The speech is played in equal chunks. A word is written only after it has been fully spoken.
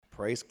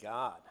Praise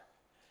God.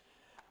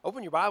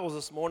 Open your Bibles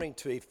this morning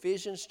to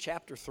Ephesians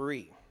chapter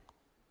 3.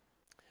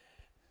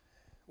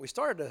 We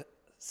started a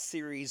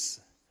series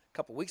a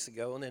couple weeks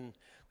ago, and then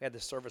we had the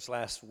service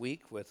last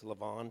week with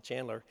LaVon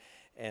Chandler,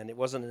 and it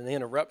wasn't an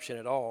interruption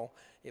at all.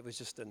 It was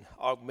just an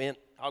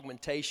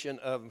augmentation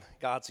of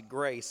God's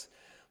grace.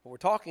 But we're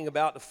talking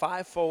about the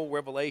fivefold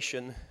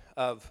revelation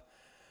of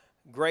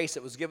grace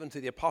that was given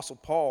to the Apostle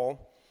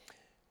Paul.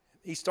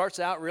 He starts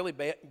out really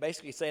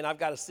basically saying, I've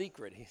got a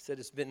secret. He said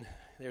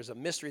there's a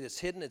mystery that's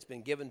hidden. It's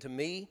been given to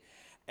me,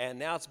 and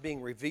now it's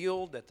being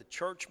revealed that the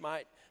church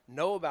might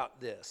know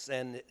about this.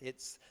 And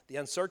it's the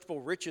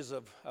unsearchable riches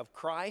of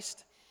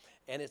Christ,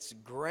 and it's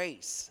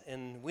grace.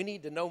 And we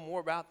need to know more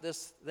about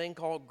this thing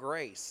called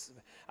grace.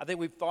 I think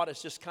we've thought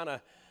it's just kind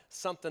of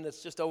something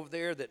that's just over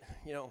there that,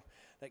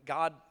 that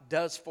God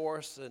does for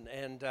us,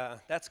 and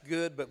that's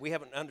good, but we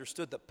haven't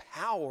understood the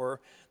power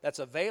that's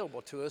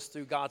available to us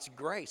through God's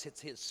grace.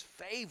 It's His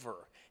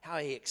favor, how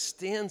He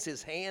extends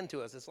His hand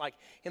to us. It's like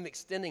Him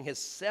extending His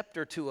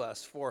scepter to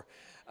us for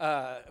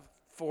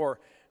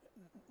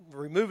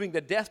removing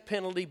the death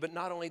penalty, but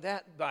not only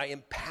that, by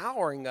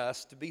empowering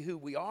us to be who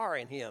we are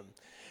in Him.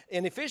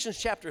 In Ephesians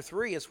chapter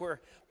 3 is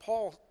where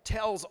Paul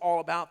tells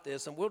all about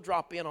this, and we'll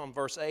drop in on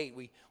verse 8.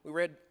 We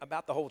read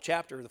about the whole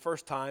chapter the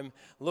first time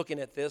looking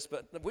at this,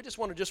 but we just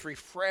want to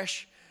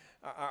refresh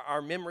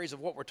our memories of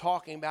what we're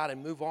talking about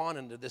and move on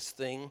into this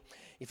thing.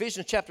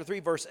 Ephesians chapter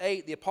 3, verse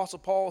 8, the Apostle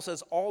Paul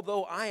says,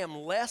 although I am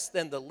less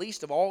than the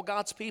least of all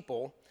God's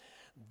people,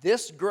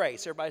 this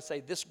grace, everybody say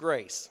this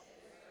grace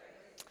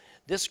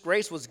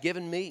was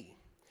given me,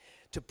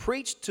 to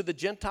preach to the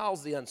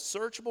Gentiles the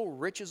unsearchable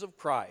riches of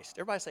Christ.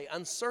 Everybody say,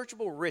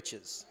 unsearchable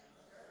riches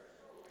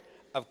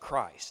of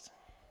Christ.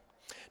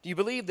 Do you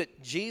believe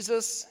that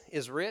Jesus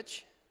is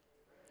rich?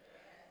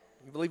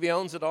 You believe He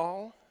owns it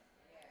all?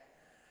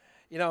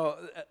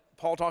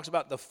 Paul talks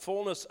about the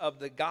fullness of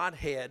the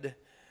Godhead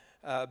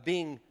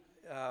being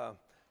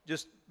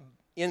just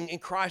in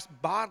Christ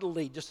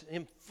bodily, just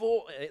Him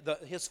full,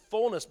 His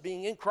fullness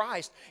being in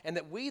Christ, and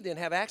that we then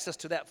have access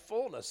to that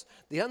fullness,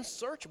 the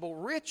unsearchable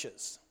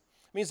riches.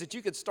 Means that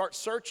you could start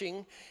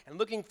searching and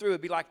looking through.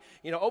 It'd be like,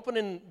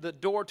 opening the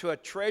door to a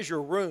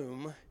treasure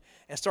room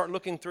and start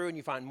looking through, and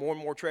you find more and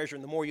more treasure.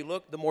 And the more you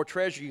look, the more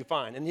treasure you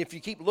find. And if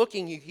you keep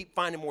looking, you keep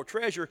finding more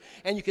treasure,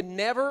 and you can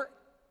never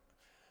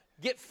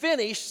get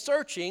finished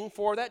searching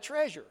for that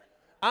treasure.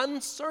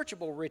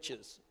 Unsearchable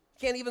riches.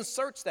 You can't even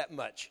search that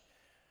much.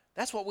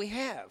 That's what we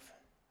have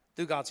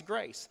through God's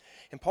grace.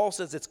 And Paul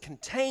says it's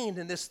contained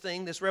in this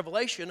thing, this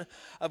revelation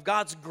of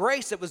God's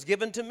grace that was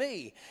given to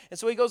me. And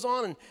so he goes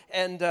on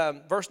and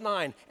verse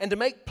 9, and to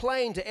make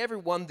plain to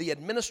everyone the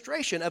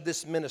administration of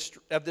this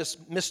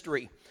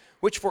mystery,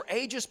 which for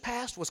ages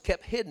past was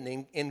kept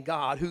hidden in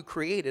God who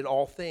created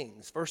all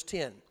things. Verse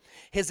 10,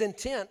 His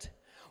intent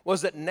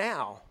was that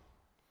now,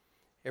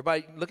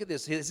 everybody look at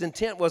this, His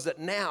intent was that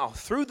now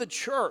through the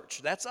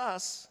church, that's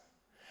us,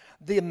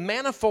 the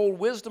manifold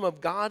wisdom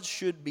of God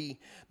should be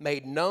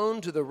made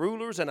known to the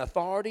rulers and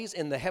authorities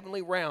in the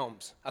heavenly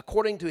realms,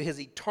 according to His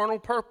eternal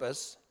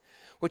purpose,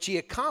 which He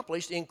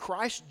accomplished in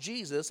Christ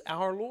Jesus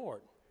our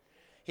Lord.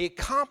 He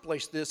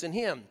accomplished this in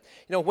Him.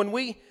 When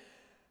we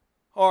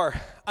are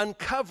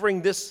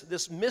uncovering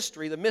this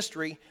mystery, the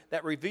mystery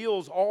that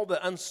reveals all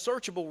the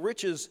unsearchable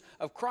riches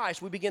of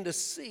Christ, we begin to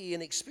see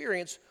and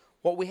experience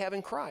what we have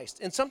in Christ.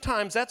 And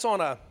sometimes that's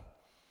on a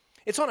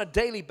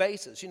daily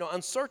basis.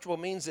 Unsearchable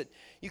means that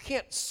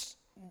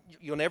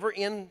you'll never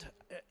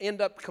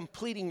end up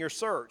completing your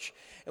search.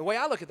 And the way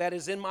I look at that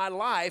is in my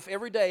life,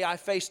 every day I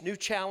face new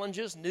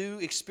challenges, new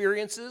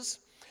experiences,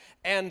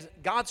 and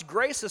God's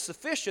grace is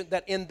sufficient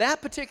that in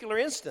that particular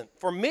instant,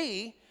 for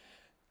me,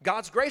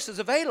 God's grace is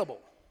available.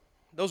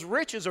 Those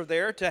riches are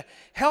there to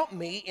help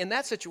me in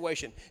that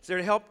situation. It's there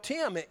to help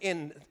Tim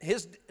in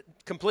his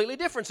completely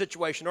different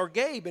situation, or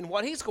Gabe in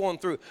what he's going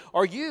through,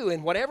 or you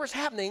in whatever's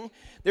happening.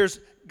 There's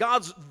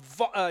God's,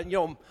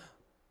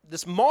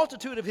 this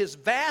multitude of His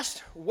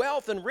vast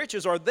wealth and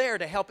riches are there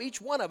to help each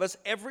one of us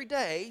every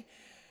day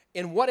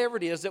in whatever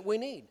it is that we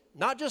need.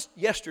 Not just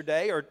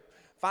yesterday or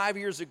 5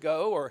 years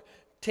ago or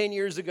 10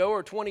 years ago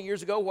or 20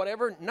 years ago,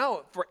 whatever.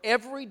 No, for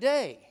every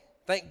day.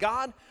 Thank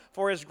God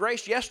for His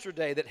grace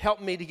yesterday that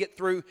helped me to get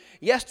through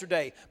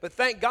yesterday. But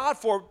thank God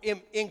for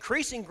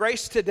increasing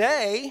grace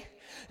today.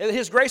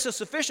 His grace is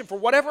sufficient for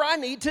whatever I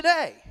need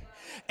today.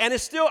 And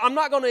I'm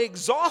not going to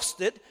exhaust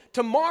it.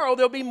 Tomorrow,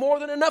 there'll be more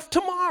than enough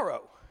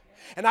tomorrow.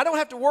 And I don't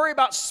have to worry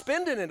about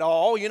spending it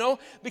all,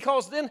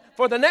 because then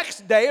for the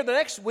next day or the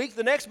next week,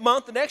 the next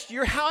month, the next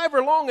year,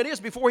 however long it is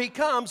before He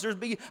comes, there'll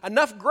be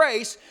enough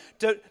grace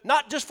to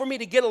not just for me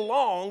to get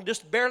along,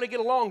 just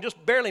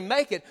barely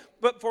make it,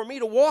 but for me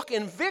to walk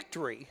in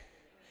victory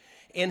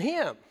in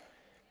Him.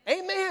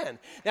 Amen.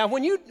 Now,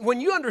 when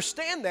you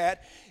understand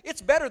that,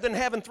 it's better than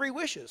having 3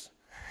 wishes.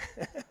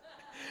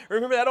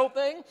 Remember that old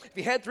thing? If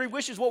you had 3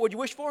 wishes, what would you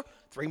wish for?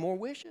 3 more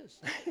wishes.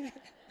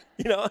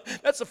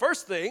 That's the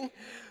first thing.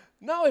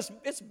 No,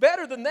 it's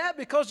better than that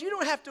because you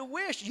don't have to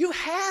wish. You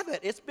have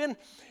it. It's been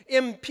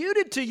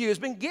imputed to you. It's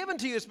been given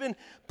to you. It's been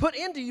put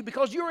into you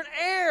because you're an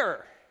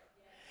heir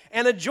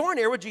and a joint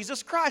heir with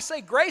Jesus Christ.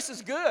 Say, grace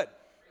is good.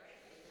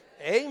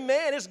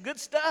 Amen. It's good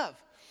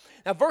stuff.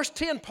 Now, verse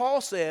 10,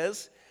 Paul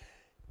says,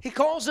 he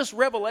calls this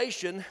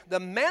revelation the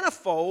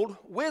manifold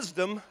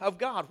wisdom of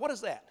God. What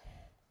is that?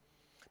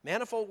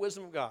 Manifold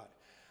wisdom of God.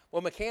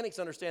 Well, mechanics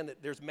understand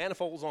that there's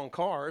manifolds on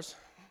cars.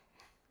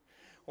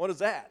 What is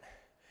that?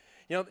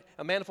 You know,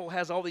 a manifold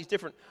has all these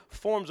different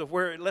forms of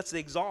where it lets the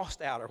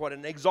exhaust out, or what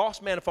an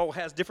exhaust manifold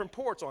has different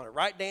ports on it,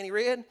 right, Danny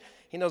Red?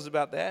 He knows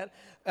about that.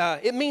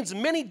 It means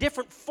many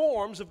different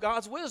forms of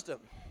God's wisdom.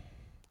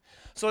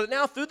 So that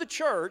now through the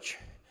church,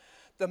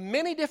 the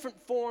many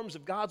different forms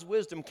of God's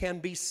wisdom can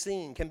be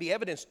seen, can be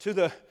evidenced to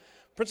the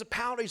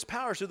principalities,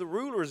 powers, to the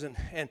rulers, and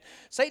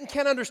Satan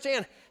can't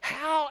understand,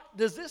 how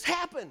does this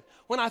happen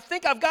when I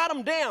think I've got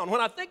them down, when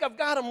I think I've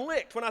got them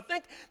licked, when I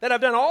think that I've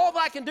done all that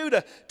I can do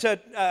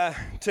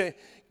to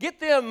get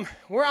them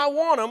where I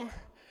want them.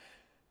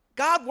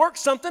 God works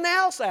something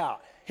else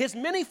out, his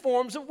many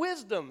forms of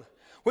wisdom,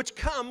 which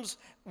comes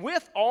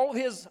with all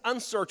his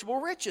unsearchable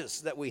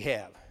riches that we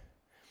have.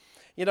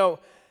 You know,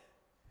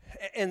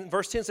 and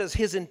verse 10 says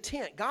his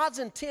intent, God's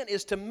intent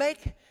is to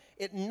make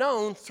it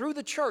known through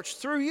the church,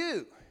 through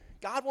you.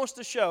 God wants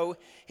to show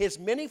his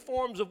many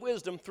forms of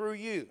wisdom through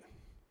you.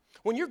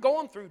 When you're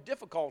going through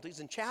difficulties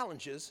and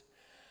challenges,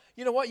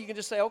 you know what? You can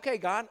just say, okay,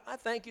 God, I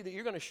thank you that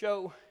you're going to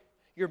show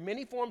your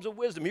many forms of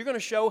wisdom. You're going to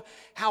show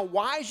how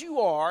wise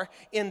you are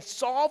in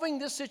solving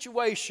this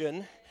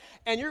situation,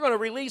 and you're going to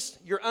release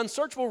your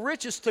unsearchable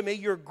riches to me,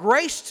 your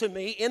grace to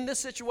me in this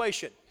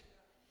situation.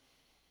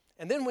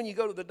 And then when you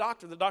go to the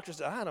doctor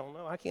says, I don't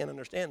know, I can't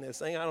understand this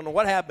thing. I don't know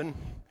what happened.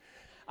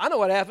 I know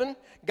what happened.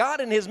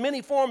 God in his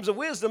many forms of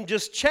wisdom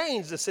just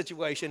changed the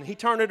situation. He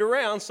turned it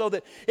around so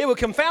that it would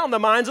confound the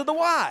minds of the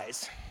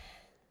wise.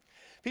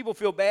 People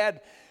feel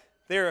bad.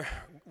 They're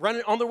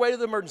running on their way to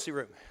the emergency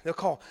room. They'll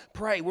call,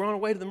 pray, we're on our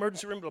way to the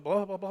emergency room, blah,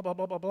 blah, blah, blah, blah,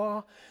 blah, blah,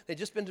 blah. They've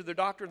just been to their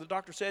doctor. The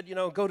doctor said, you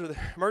know, go to the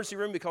emergency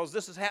room because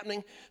this is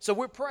happening. So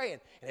we're praying.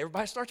 And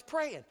everybody starts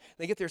praying.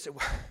 They get there and say,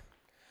 well,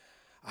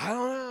 I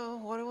don't know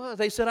what it was.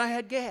 They said I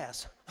had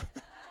gas.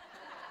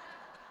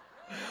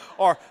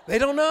 Or they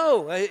don't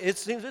know. It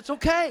seems it's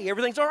okay.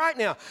 Everything's all right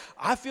now.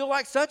 I feel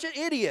like such an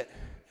idiot.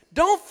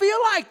 Don't feel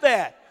like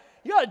that.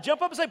 You ought to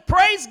jump up and say,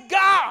 praise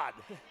God.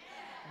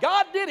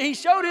 God did it. He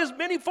showed his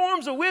many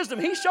forms of wisdom.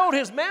 He showed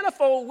his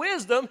manifold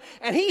wisdom,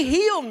 and he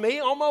healed me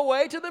on my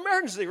way to the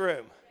emergency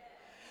room.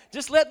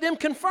 Just let them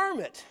confirm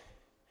it.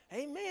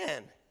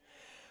 Amen.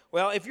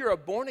 Well, if you're a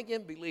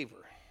born-again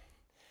believer,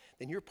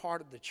 then you're part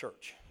of the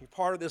church. You're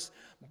part of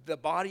the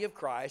body of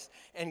Christ,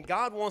 and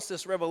God wants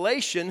this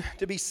revelation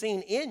to be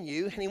seen in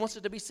you, and he wants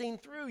it to be seen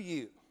through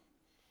you.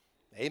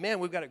 Amen.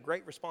 We've got a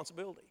great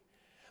responsibility.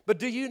 But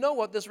do you know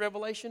what this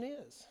revelation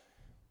is?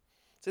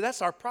 See,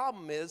 that's our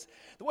problem, is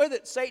the way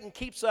that Satan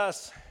keeps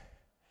us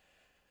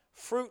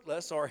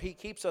fruitless, or he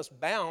keeps us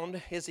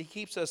bound, is he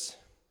keeps us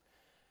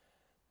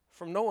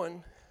from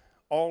knowing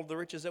all the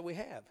riches that we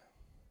have.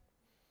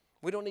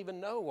 We don't even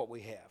know what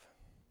we have.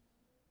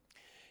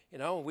 You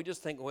know, we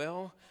just think,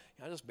 well,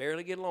 I just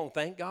barely get along.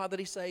 Thank God that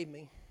he saved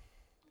me.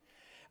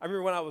 I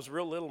remember when I was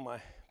real little, my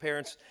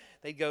parents,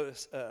 they'd go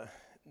to,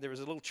 there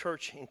was a little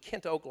church in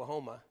Kent,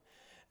 Oklahoma.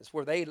 It's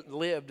where they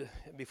lived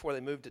before they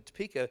moved to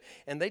Topeka,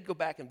 and they'd go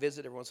back and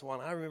visit every once in a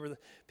while. And I remember the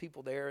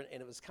people there,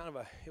 and it was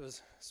it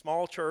was a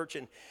small church,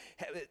 and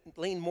it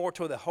leaned more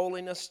toward the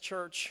holiness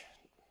church,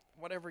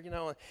 whatever, you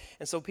know.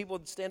 And so people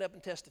would stand up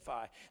and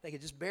testify. They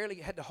could just barely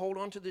had to hold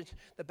on to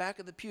the back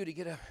of the pew to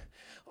get up.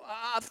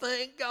 I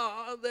thank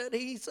God that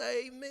he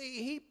saved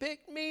me. He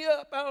picked me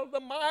up out of the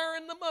mire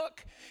and the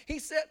muck. He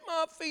set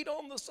my feet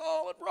on the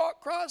solid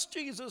rock, Christ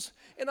Jesus.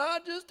 And I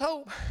just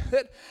hope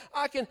that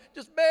I can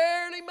just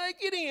barely make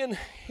it in.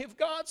 If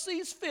God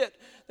sees fit,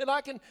 that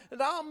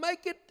I'll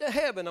make it to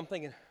heaven. I'm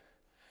thinking,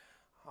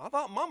 I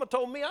thought Mama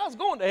told me I was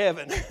going to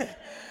heaven.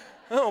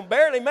 I don't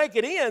barely make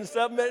it in.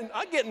 Stuff.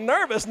 I'm getting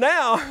nervous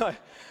now.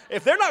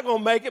 If they're not going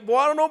to make it, boy,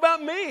 I don't know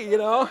about me, you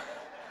know.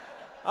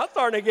 I'm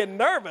starting to get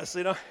nervous,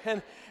 you know.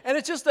 And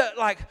it's just that,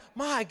 like,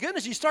 my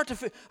goodness, you start to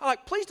feel,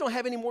 like, please don't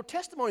have any more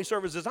testimony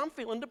services. I'm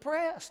feeling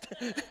depressed.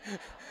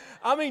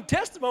 I mean,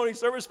 testimony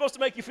service is supposed to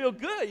make you feel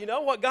good, you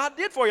know, what God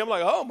did for you. I'm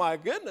like, oh, my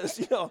goodness,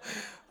 you know,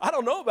 I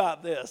don't know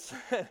about this.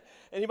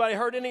 Anybody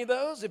heard any of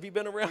those? Have you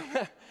been around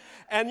that?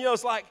 And, you know,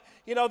 it's like,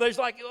 you know, there's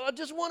like, I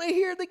just want to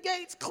hear the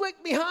gates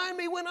click behind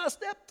me when I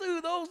step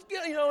through those,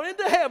 you know,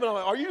 into heaven. I'm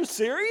like, are you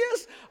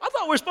serious? I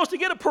thought we were supposed to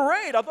get a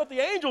parade. I thought the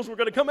angels were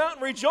going to come out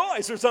and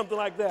rejoice or something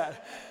like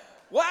that.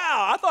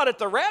 Wow, I thought at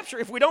the rapture,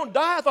 if we don't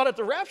die, I thought at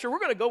the rapture we're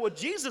going to go with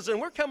Jesus,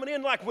 and we're coming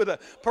in like with a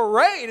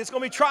parade. It's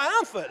going to be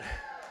triumphant.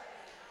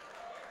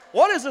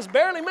 What is this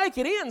barely make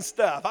it in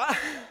stuff?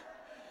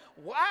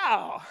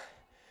 Wow.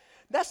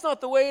 That's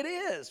not the way it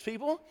is,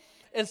 people.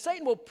 And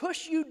Satan will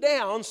push you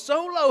down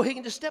so low he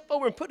can just step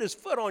over and put his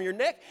foot on your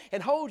neck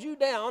and hold you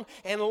down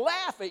and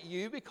laugh at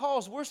you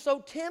because we're so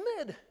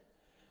timid.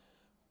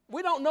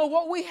 We don't know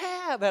what we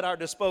have at our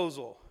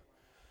disposal.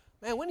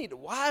 Man, we need to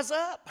wise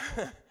up.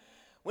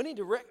 We need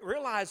to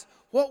realize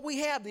what we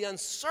have, the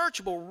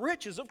unsearchable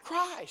riches of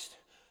Christ.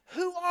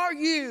 Who are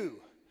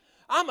you?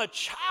 I'm a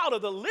child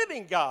of the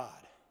living God.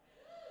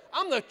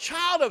 I'm the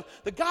child of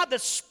the God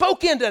that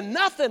spoke into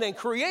nothing and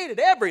created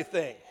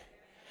everything.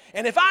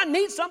 And if I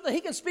need something, He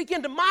can speak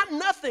into my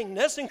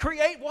nothingness and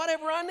create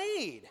whatever I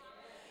need.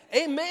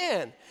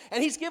 Amen.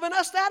 And He's given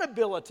us that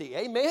ability.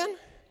 Amen.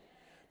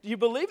 Do you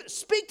believe it?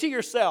 Speak to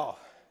yourself.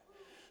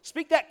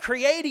 Speak that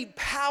creative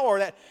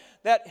power.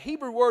 That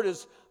Hebrew word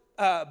is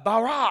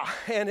bara,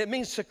 and it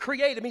means to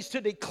create. It means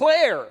to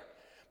declare,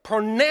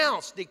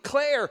 pronounce,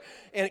 declare,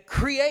 and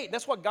create.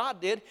 That's what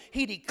God did.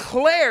 He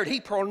declared, He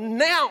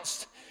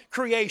pronounced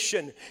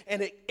creation,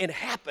 and it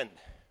happened.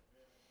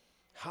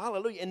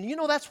 Hallelujah. And you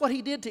know that's what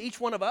He did to each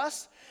one of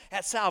us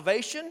at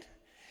salvation?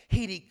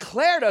 He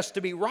declared us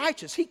to be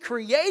righteous. He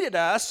created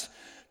us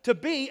to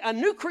be a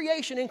new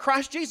creation in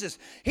Christ Jesus.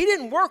 He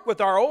didn't work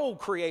with our old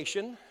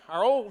creation,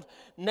 our old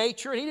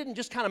nature. He didn't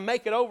just kind of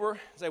make it over and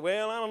say,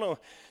 well, I don't know.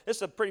 This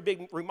is a pretty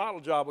big remodel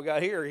job we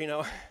got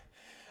here,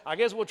 I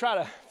guess we'll try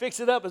to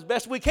fix it up as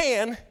best we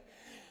can,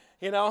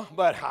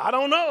 but I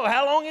don't know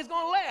how long it's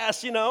going to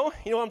last, You know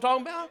what I'm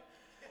talking about?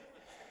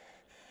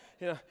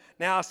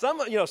 Now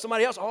somebody else,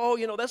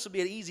 this will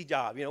be an easy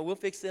job. We'll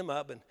fix them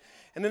up. And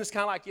then it's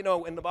kind of like,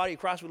 in the body of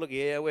Christ, we look,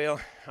 yeah, well,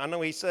 I know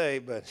He's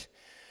saved, but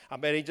I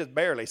bet He's just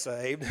barely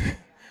saved.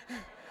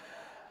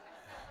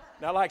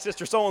 Not like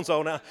Sister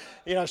So-and-so now.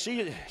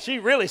 She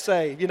really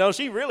saved.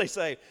 She really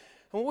saved.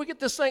 And when we get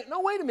this saying,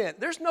 no, wait a minute.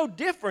 There's no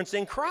difference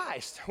in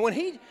Christ. When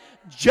He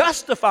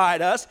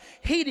justified us,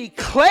 He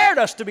declared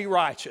us to be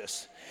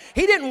righteous.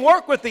 He didn't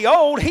work with the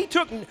old. He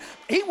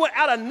went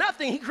out of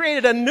nothing. He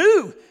created a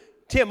new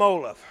Tim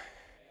Olaf.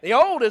 The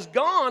old is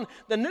gone.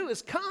 The new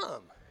has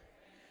come.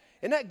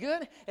 Isn't that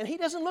good? And He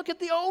doesn't look at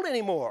the old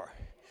anymore.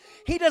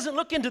 He doesn't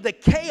look into the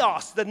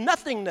chaos, the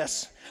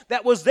nothingness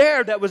that was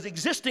there, that was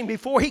existing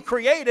before He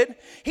created.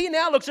 He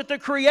now looks at the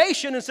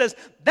creation and says,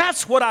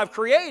 that's what I've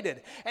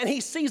created. And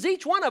He sees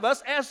each one of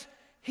us as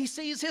He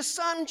sees His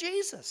Son,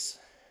 Jesus.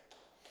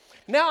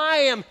 Now I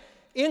am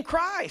in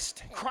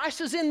Christ. Christ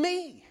is in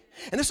me.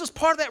 And this is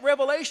part of that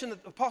revelation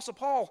that the Apostle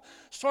Paul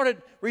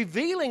started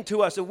revealing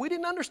to us that we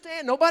didn't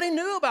understand. Nobody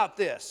knew about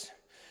this.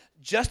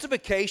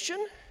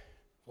 Justification,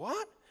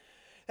 what?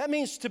 That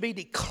means to be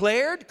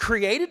declared,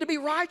 created to be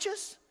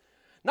righteous.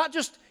 Not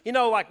just,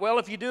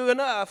 if you do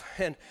enough,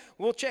 and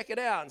we'll check it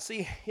out and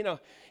see,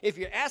 if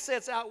your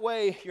assets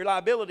outweigh your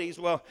liabilities,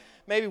 well,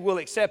 maybe we'll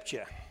accept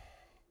you.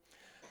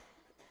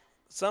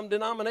 Some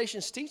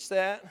denominations teach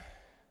that.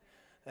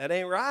 That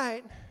ain't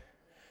right.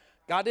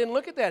 God didn't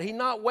look at that. He's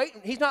not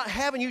waiting. He's not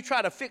having you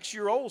try to fix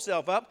your old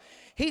self up.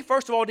 He,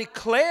 first of all,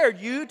 declared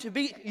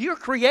you're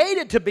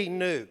created to be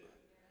new.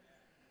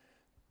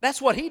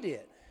 That's what He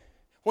did.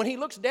 When He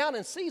looks down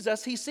and sees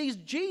us, He sees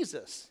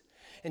Jesus.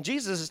 And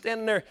Jesus is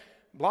standing there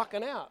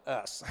blocking out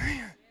us.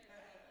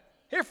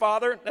 Here,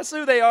 Father, that's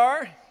who they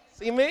are.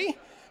 See me?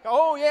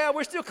 Oh, yeah,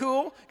 we're still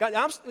cool. God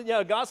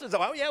says,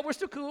 oh, yeah, we're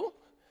still cool.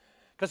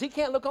 Because He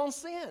can't look on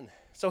sin.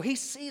 So He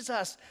sees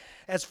us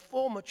as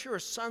full, mature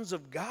sons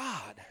of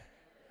God.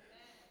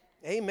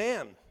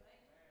 Amen.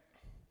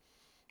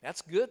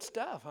 That's good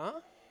stuff,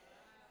 huh?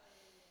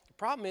 The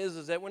problem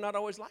is that we're not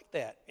always like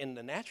that in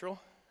the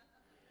natural.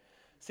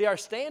 See, our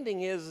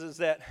standing is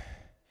that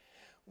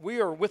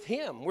we are with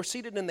Him. We're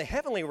seated in the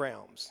heavenly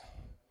realms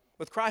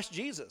with Christ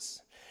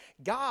Jesus.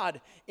 God,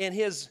 in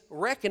His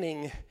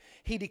reckoning,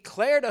 He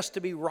declared us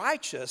to be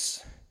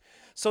righteous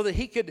so that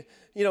He could,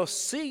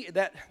 see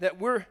that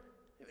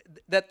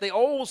the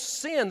old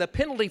sin, the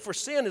penalty for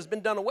sin has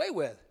been done away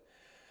with.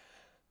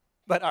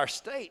 But our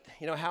state,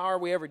 how are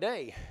we every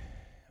day?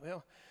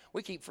 Well,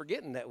 we keep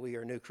forgetting that we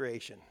are a new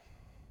creation.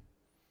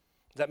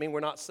 Does that mean we're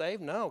not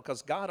saved? No,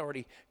 because God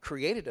already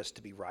created us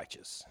to be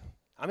righteous.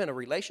 I'm in a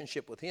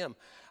relationship with Him.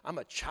 I'm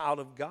a child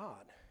of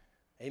God.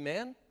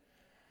 Amen?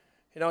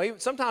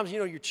 Sometimes,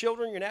 your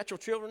children, your natural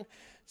children,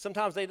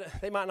 sometimes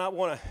they might not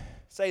want to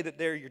say that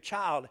they're your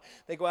child.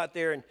 They go out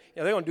there and,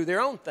 they're going to do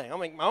their own thing. I'll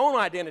make my own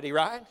identity,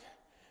 right?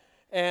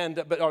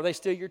 But are they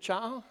still your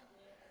child?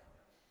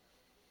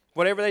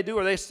 Whatever they do,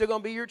 are they still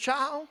going to be your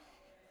child?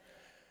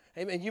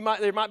 Amen.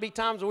 There might be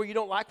times where you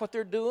don't like what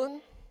they're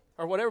doing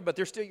or whatever, but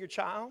they're still your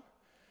child.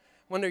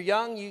 When they're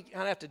young, you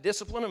kind of have to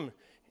discipline them,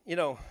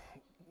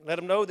 let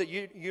them know that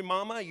you're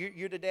mama,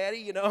 you're the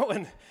daddy,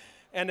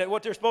 and that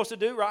what they're supposed to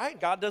do, right?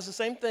 God does the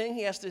same thing.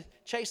 He has to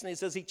chasten. He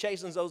says He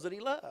chastens those that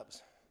He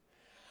loves.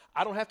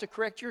 I don't have to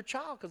correct your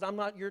child because I'm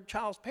not your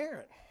child's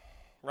parent,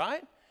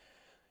 right?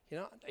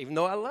 Even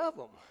though I love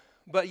them.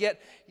 But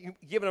yet, you're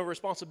given a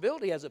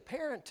responsibility as a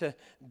parent to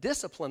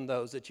discipline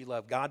those that you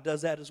love. God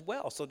does that as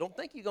well. So don't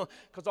think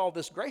because all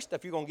this grace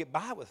stuff, you're going to get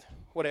by with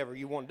whatever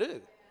you want to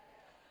do.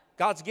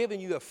 God's given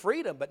you a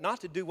freedom, but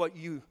not to do what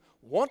you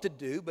want to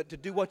do, but to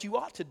do what you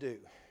ought to do.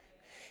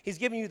 He's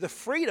giving you the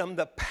freedom,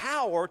 the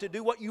power to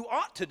do what you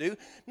ought to do,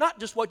 not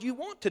just what you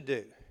want to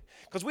do.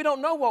 Because we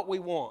don't know what we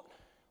want,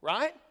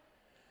 right?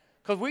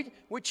 Because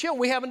we're children.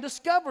 We haven't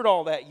discovered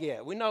all that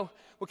yet. We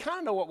kind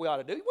of know what we ought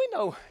to do. We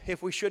know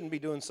if we shouldn't be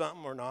doing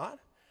something or not.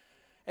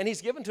 And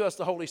he's given to us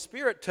the Holy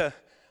Spirit to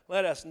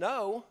let us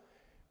know,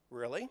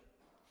 really.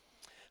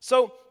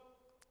 So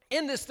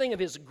in this thing of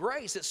his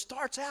grace, it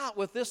starts out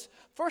with this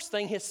first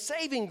thing, his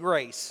saving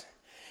grace.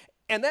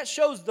 And that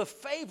shows the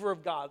favor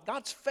of God,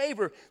 God's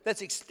favor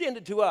that's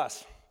extended to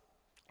us,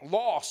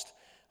 lost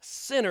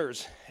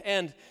sinners.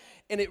 And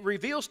it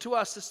reveals to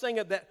us this thing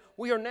of that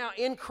we are now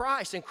in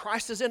Christ, and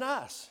Christ is in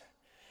us.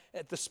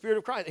 At the Spirit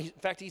of Christ. In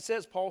fact,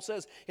 Paul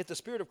says, if the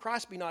Spirit of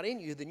Christ be not in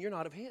you, then you're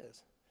not of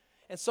his.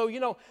 And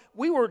so,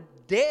 we were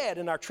dead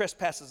in our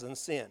trespasses and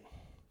sin.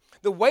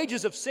 The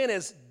wages of sin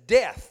is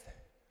death.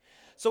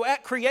 So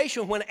at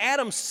creation, when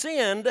Adam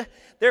sinned,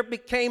 there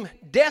became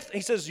death.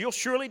 He says, you'll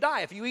surely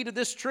die. If you eat of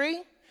this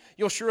tree,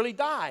 you'll surely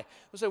die.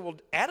 We say, well,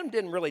 Adam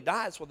didn't really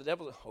die. That's what the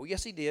devil, oh,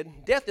 yes, he did.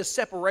 Death is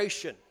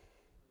separation.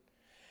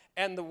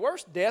 And the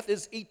worst death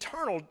is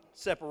eternal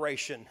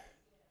separation.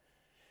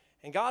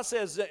 And God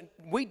says that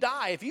we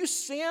die. If you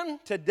sin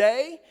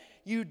today,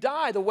 you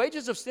die. The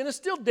wages of sin is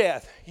still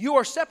death. You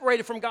are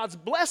separated from God's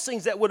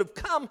blessings that would have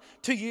come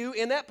to you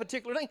in that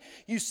particular thing.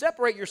 You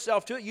separate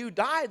yourself to it. You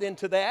die then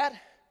to that.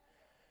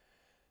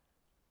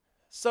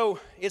 So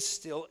it's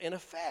still in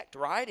effect,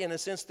 right? In a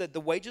sense that the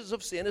wages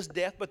of sin is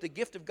death, but the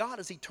gift of God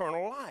is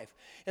eternal life.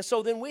 And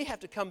so then we have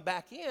to come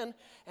back in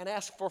and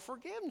ask for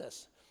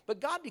forgiveness. But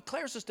God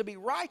declares us to be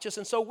righteous,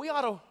 and so we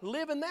ought to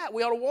live in that.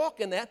 We ought to walk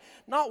in that,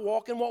 not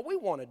walk in what we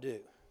want to do.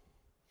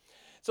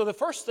 So the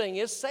first thing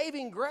is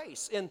saving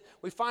grace. And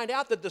we find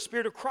out that the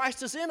Spirit of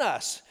Christ is in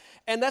us.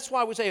 And that's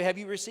why we say, have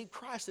you received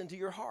Christ into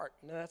your heart?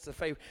 And that's the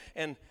favorite.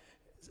 And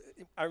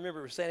I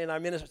remember standing and I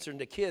ministering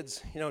to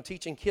kids,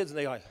 teaching kids, and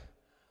they're like,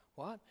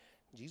 what?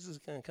 Jesus is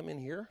going to come in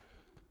here?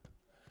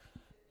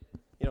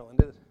 And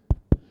going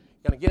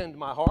to get into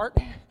my heart?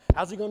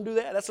 How's he going to do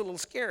that? That's a little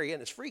scary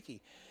and it's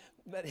freaky.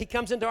 But he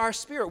comes into our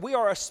spirit. We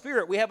are a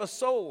spirit. We have a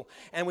soul,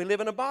 and we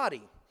live in a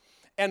body.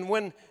 And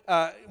when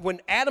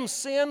Adam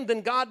sinned,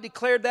 then God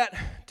declared that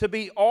to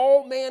be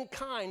all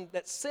mankind,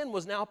 that sin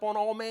was now upon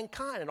all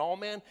mankind, and all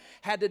man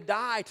had to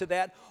die to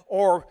that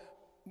or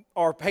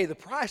pay the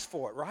price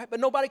for it, right? But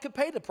nobody could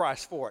pay the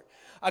price for it.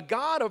 A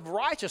God of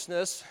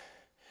righteousness,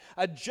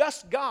 a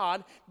just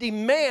God,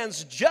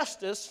 demands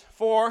justice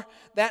for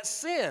that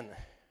sin.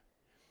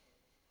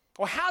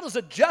 Well, how does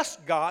a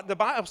just God, the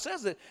Bible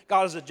says that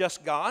God is a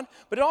just God,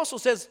 but it also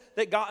says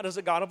that God is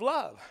a God of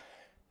love.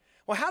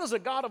 Well, how does a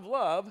God of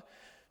love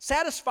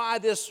satisfy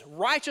this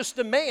righteous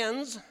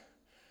demands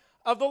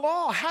of the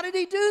law? How did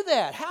he do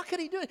that? How could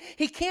he do it?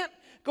 He can't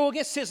go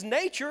against his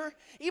nature,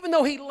 even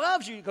though he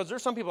loves you, because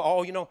there's some people,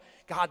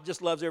 God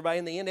just loves everybody.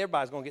 In the end,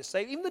 everybody's going to get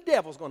saved. Even the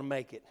devil's going to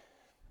make it.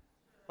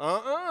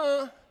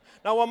 Now,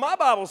 what my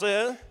Bible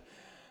says,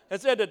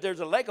 it said that there's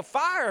a lake of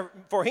fire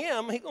for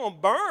him. He's going to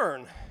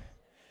burn.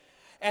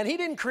 And he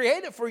didn't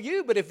create it for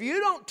you, but if you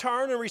don't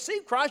turn and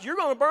receive Christ, you're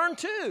going to burn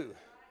too.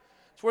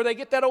 It's where they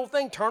get that old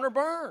thing, turn or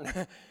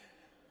burn.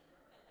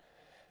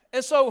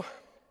 And so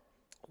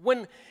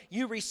when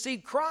you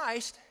receive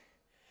Christ,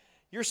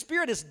 your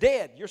spirit is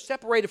dead. You're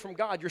separated from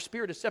God. Your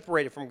spirit is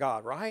separated from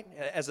God, right,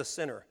 as a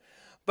sinner.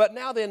 But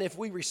now then, if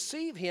we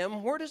receive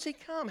him, where does he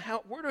come?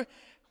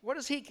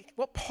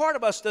 What part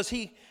of us does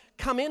he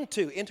come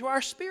into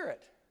our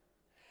spirit?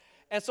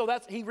 And so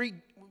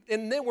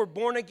and then we're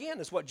born again,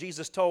 is what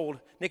Jesus told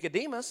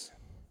Nicodemus.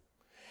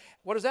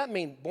 What does that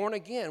mean? Born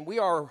again. We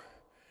are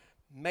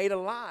made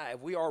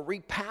alive. We are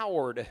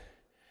repowered,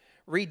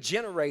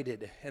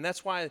 regenerated. And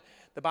that's why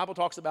the Bible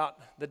talks about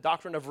the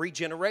doctrine of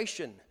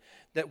regeneration.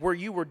 That where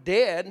you were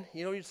dead,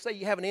 you say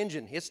you have an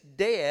engine, it's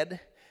dead.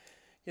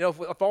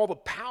 If all the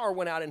power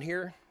went out in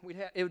here,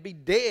 it would be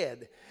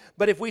dead.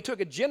 But if we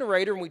took a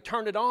generator and we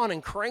turned it on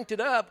and cranked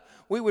it up,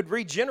 we would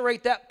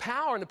regenerate that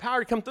power, and the power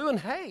would come through, and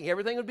hey,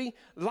 everything would be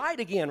light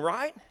again,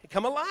 right? It'd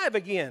come alive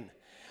again.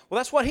 Well,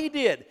 that's what he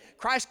did.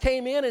 Christ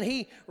came in and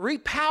he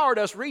repowered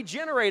us,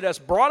 regenerated us,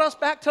 brought us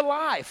back to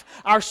life,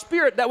 our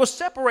spirit that was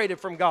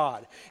separated from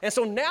God. And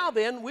so now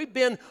then, we've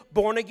been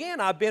born again.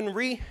 I've been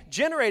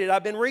regenerated.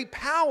 I've been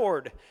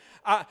repowered.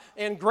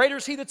 And greater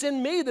is he that's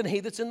in me than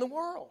he that's in the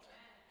world.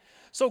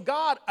 So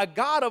God, a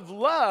God of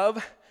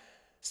love,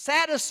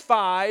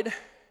 satisfied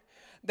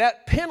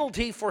that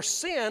penalty for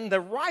sin, the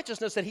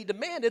righteousness that he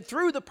demanded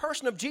through the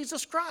person of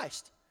Jesus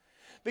Christ.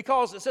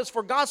 Because it says,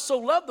 for God so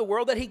loved the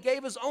world that he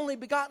gave his only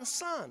begotten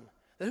Son,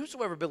 that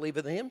whosoever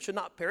believeth in him should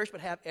not perish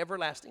but have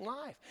everlasting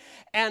life.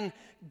 And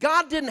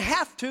God didn't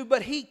have to,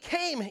 but he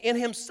came in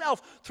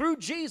himself through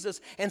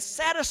Jesus and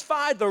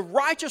satisfied the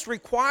righteous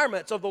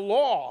requirements of the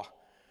law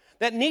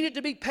that needed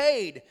to be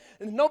paid.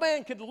 And no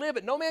man could live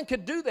it. No man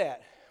could do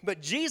that. But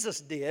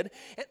Jesus did.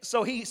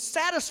 So he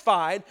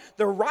satisfied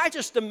the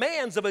righteous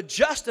demands of a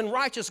just and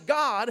righteous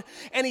God,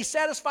 and he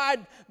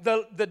satisfied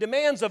the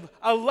demands of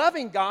a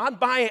loving God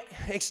by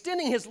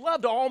extending his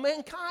love to all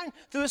mankind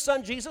through his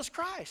Son, Jesus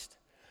Christ.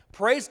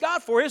 Praise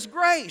God for his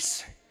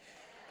grace.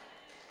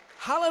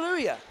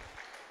 Hallelujah.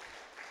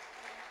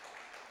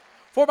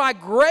 For by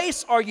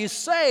grace are you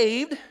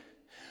saved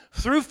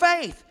through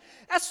faith.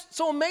 That's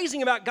so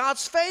amazing about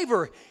God's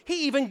favor.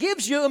 He even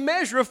gives you a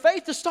measure of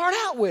faith to start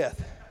out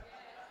with.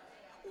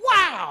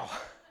 Wow.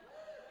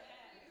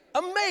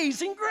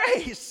 Amazing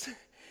grace.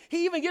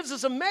 He even gives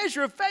us a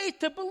measure of faith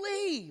to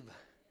believe.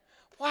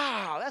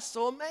 Wow, that's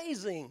so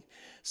amazing.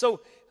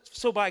 So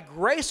by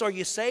grace are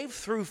you saved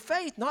through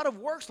faith, not of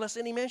works, lest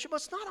any man should. But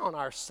it's not on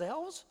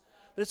ourselves,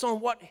 but it's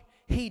on what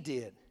he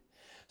did.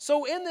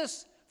 So in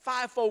this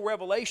fivefold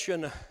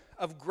revelation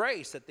of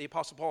grace that the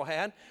Apostle Paul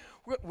had,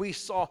 we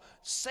saw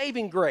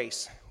saving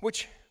grace,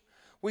 which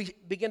we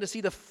begin to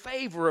see the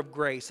favor of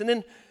grace. And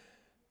then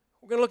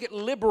we're going to look at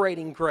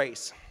liberating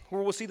grace,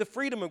 where we'll see the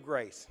freedom of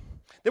grace.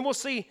 Then we'll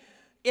see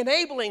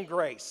enabling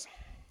grace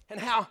and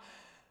how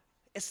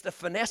it's the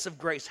finesse of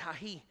grace, how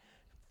he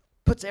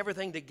puts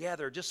everything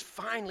together, just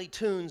finely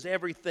tunes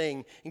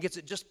everything and gets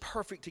it just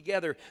perfect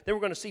together. Then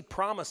we're going to see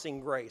promising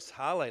grace.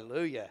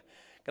 Hallelujah.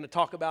 Going to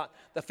talk about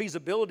the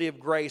feasibility of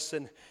grace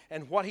and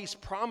what he's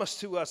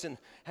promised to us, and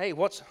hey,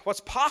 what's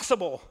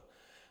possible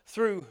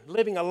through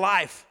living a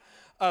life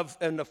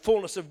in the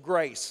fullness of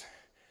grace.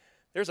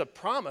 There's a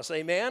promise,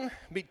 amen,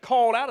 be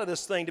called out of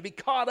this thing, to be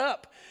caught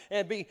up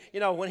and be,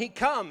 when he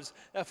comes,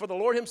 for the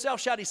Lord himself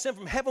shall descend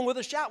from heaven with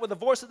a shout, with the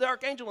voice of the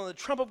archangel and the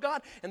trump of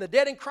God, and the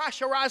dead in Christ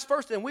shall rise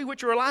first, and we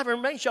which are alive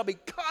and remain shall be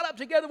caught up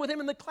together with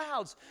him in the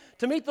clouds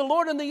to meet the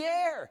Lord in the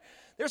air.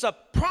 There's a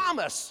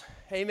promise,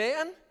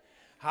 amen,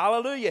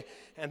 hallelujah.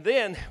 And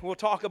then we'll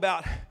talk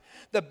about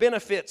the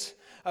benefits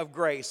of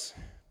grace,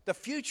 the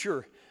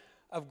future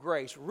of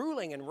grace,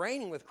 ruling and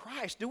reigning with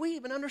Christ. Do we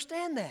even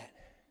understand that?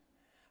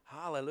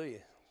 Hallelujah.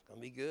 It's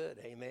going to be good.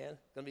 Amen.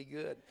 It's going to be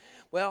good.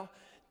 Well,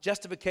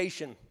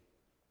 justification.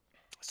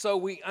 So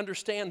we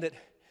understand that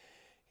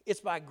it's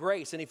by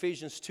grace in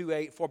Ephesians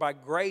 2:8. For by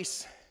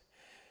grace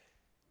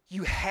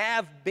you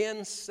have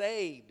been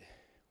saved.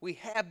 We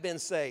have been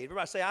saved.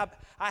 Everybody say,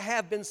 I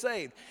have been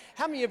saved.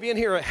 How many of you in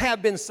here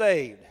have been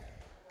saved?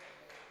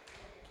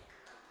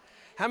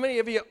 How many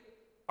of you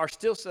are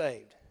still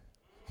saved?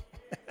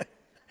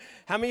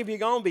 How many of you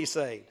going to be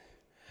saved?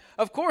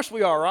 Of course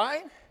we are,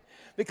 right?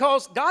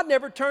 Because God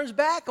never turns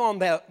back on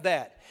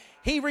that.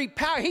 He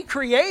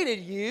created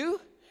you,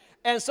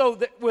 and so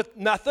with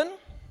nothing.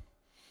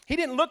 He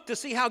didn't look to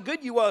see how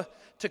good you were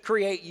to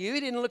create you. He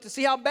didn't look to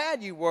see how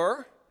bad you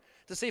were,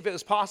 to see if it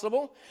was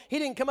possible. He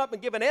didn't come up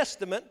and give an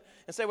estimate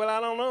and say, well,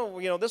 I don't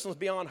know, this one's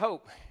beyond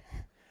hope.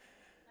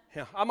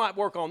 I might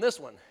work on this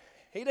one.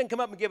 He didn't come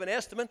up and give an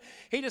estimate.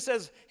 He just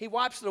says he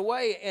wipes it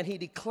away and he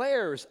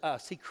declares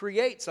us. He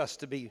creates us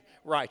to be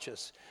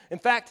righteous. In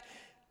fact,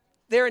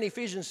 there in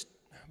Ephesians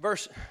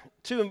verse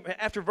 2,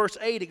 after verse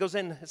 8, it goes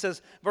in, it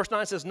says, verse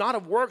 9 says, not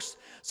of works,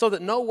 so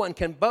that no one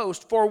can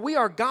boast, for we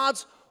are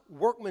God's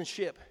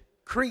workmanship,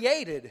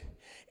 created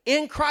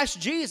in Christ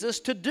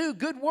Jesus to do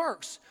good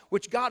works,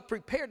 which God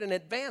prepared in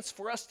advance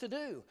for us to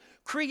do.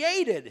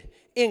 Created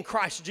in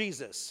Christ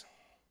Jesus.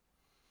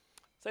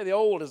 Say, the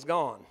old is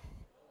gone.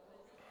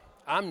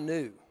 I'm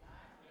new.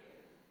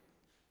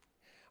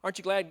 Aren't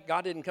you glad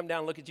God didn't come down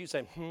and look at you and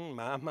say,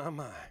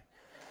 my.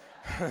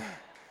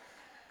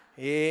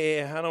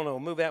 Yeah, I don't know.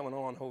 Move that one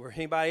on over.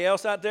 Anybody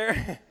else out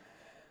there?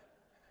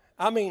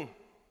 I mean,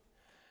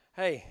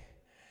 hey,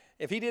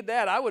 if he did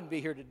that, I wouldn't be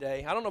here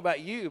today. I don't know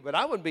about you, but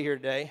I wouldn't be here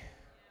today.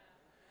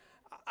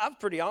 I'm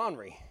pretty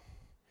ornery.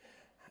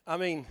 I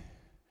mean,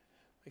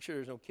 make sure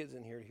there's no kids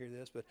in here to hear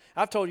this, but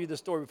I've told you this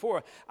story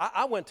before.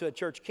 I went to a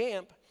church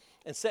camp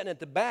and sitting at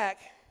the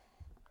back,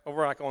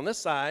 over like on this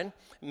side,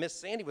 Miss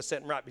Sandy was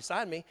sitting right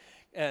beside me,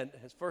 and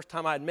it's the first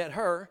time I'd met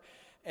her,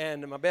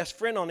 and my best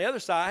friend on the other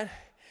side,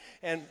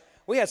 and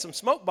we had some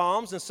smoke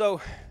bombs, and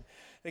so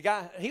the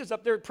guy, he was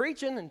up there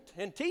preaching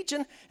and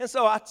teaching, and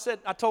so I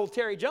told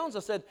Terry Jones, I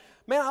said,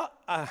 man,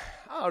 I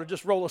ought to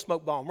just roll a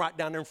smoke bomb right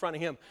down there in front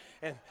of him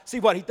and see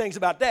what he thinks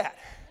about that.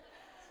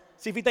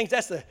 See if he thinks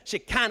that's the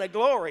Shekinah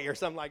glory or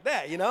something like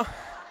that,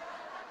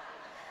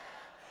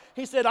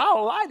 He said,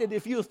 I'll light it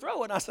if you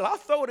throw it. And I said, I'll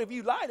throw it if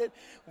you light it.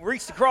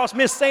 Reached across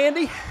Miss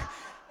Sandy,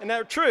 and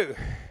they're true.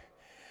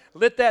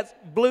 Lit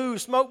that blue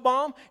smoke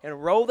bomb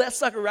and rolled that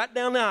sucker right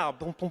down the aisle.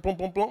 Boom, boom, boom,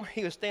 boom, boom.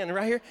 He was standing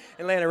right here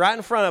and landed right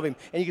in front of him.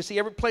 And you can see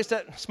every place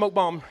that smoke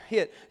bomb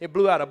hit, it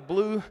blew out a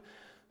blue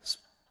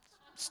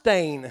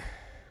stain.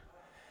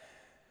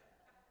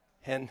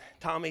 And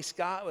Tommy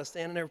Scott was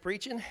standing there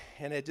preaching,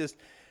 and it just,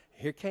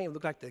 here came, it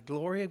looked like the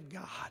glory of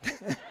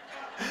God.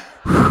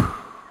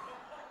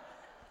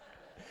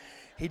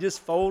 He just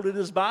folded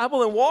his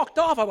Bible and walked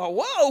off. I thought,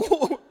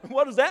 whoa,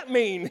 what does that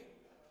mean?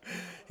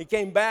 He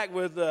came back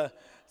with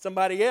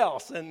somebody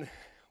else. And,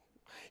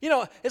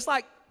 it's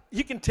like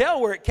you can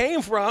tell where it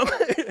came from.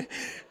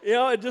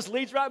 It just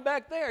leads right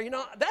back there.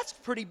 That's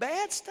pretty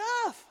bad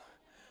stuff.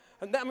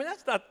 I mean,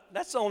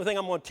 that's the only thing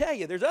I'm going to tell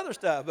you. There's other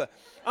stuff. But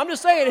I'm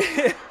just saying,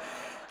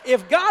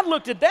 if God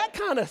looked at that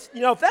kind of,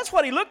 if that's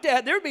what he looked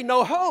at, there would be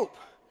no hope.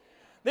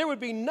 There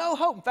would be no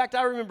hope. In fact,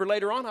 I remember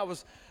later on I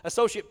was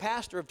associate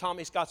pastor of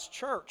Tommy Scott's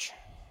church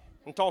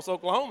in Tulsa,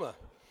 Oklahoma.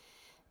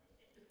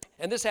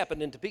 And this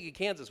happened in Topeka,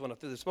 Kansas when I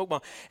threw the smoke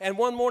bomb. And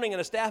one morning in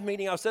a staff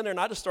meeting, I was sitting there and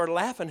I just started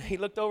laughing. He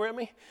looked over at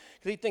me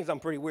because he thinks I'm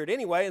pretty weird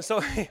anyway. And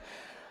so,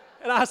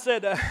 and I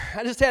said,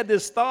 I just had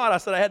this thought. I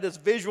said, I had this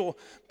visual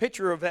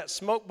picture of that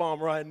smoke bomb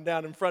riding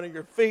down in front of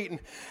your feet.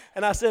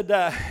 And I said,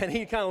 and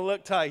he kind of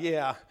looked,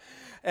 yeah.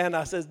 And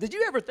I said, did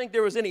you ever think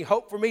there was any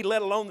hope for me,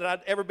 let alone that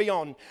I'd ever be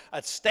on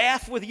a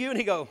staff with you? And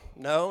he go,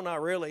 no,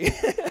 not really.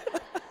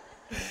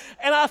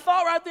 And I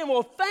thought right then,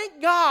 well,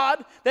 thank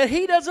God that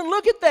he doesn't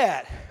look at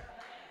that.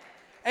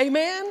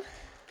 Amen?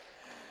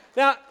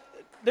 Now,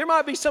 there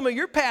might be some of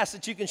your past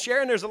that you can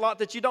share, and there's a lot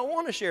that you don't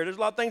want to share. There's a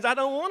lot of things I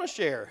don't want to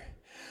share.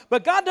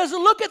 But God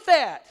doesn't look at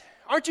that.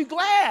 Aren't you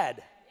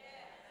glad?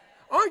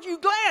 Aren't you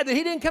glad that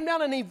he didn't come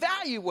down and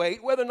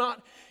evaluate whether or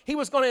not he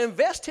was going to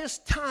invest his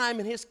time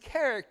and his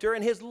character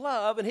and his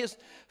love and his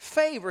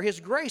favor, his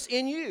grace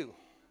in you?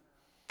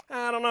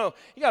 I don't know.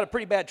 You got a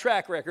pretty bad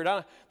track record.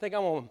 I think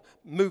I'm going to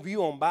move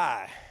you on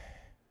by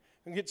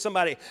and get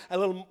somebody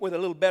with a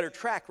little better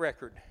track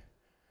record.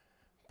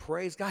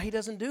 Praise God, he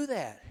doesn't do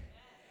that.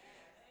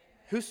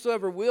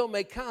 Whosoever will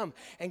may come.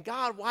 And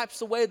God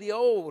wipes away the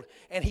old,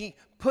 and he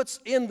puts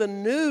in the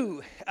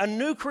new, a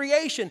new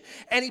creation,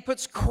 and he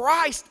puts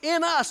Christ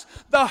in us.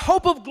 The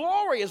hope of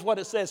glory is what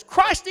it says.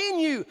 Christ in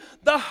you,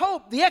 the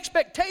hope, the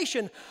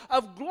expectation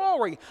of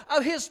glory,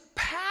 of his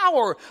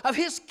power, of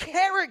his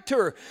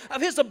character,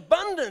 of his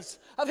abundance,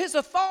 of his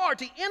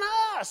authority in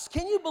us.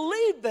 Can you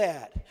believe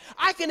that?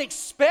 I can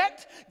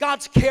expect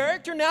God's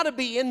character now to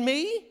be in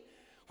me,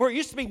 where it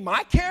used to be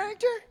my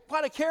character.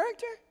 What a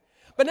character.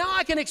 But now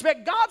I can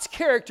expect God's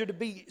character to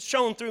be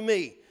shown through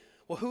me.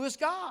 Well, who is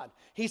God?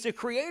 He's a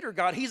creator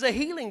God. He's a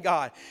healing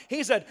God.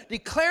 He's a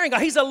declaring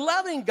God. He's a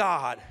loving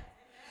God.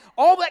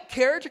 All that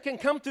character can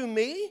come through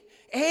me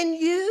and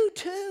you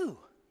too.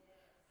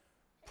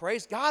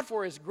 Praise God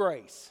for his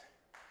grace.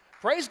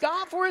 Praise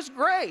God for his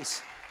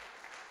grace.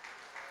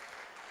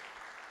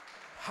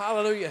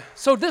 Hallelujah.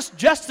 So this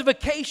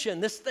justification,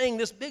 this thing,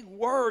 this big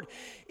word,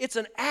 it's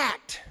an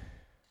act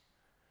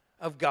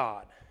of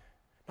God,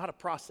 not a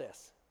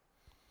process.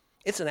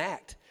 It's an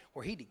act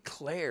where he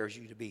declares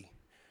you to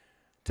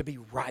be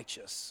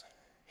righteous.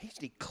 He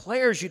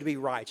declares you to be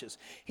righteous.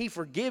 He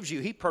forgives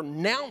you. He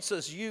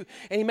pronounces you,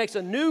 and he makes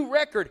a new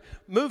record,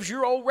 moves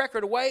your old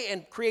record away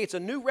and creates a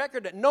new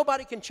record that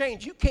nobody can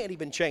change. You can't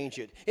even change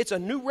it. It's a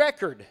new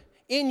record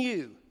in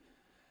you.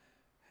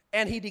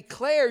 And he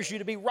declares you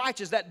to be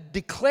righteous. That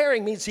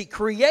declaring means he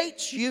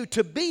creates you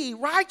to be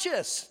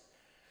righteous.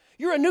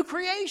 You're a new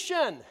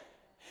creation.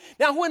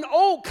 Now, when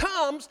old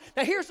comes,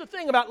 now here's the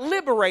thing about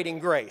liberating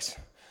grace.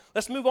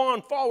 Let's move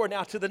on forward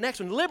now to the next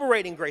one,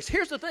 liberating grace.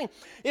 Here's the thing.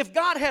 If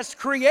God has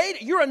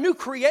created, you're a new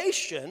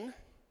creation,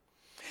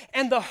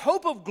 and the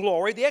hope of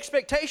glory, the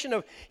expectation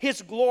of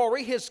his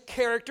glory, his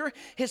character,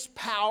 his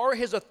power,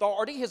 his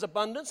authority, his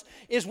abundance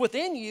is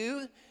within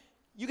you,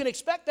 you can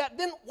expect that,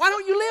 then why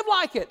don't you live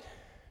like it?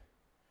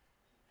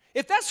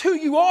 If that's who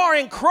you are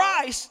in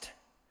Christ,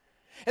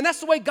 and that's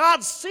the way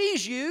God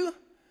sees you,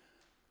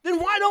 then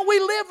why don't we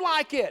live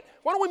like it?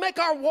 Why don't we make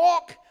our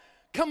walk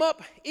come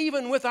up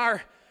even with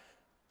our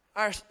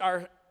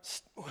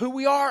who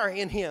we are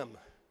in him?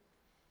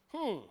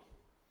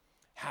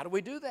 How do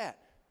we do that?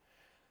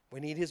 We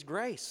need his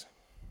grace.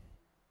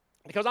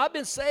 Because I've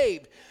been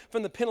saved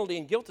from the penalty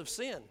and guilt of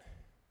sin.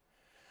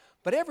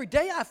 But every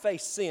day I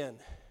face sin.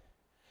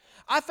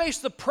 I face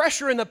the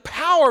pressure and the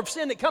power of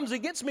sin that comes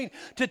against me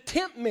to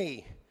tempt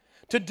me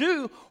to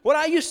do what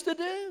I used to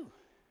do.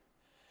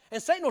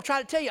 And Satan will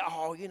try to tell you,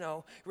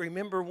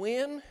 remember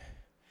when?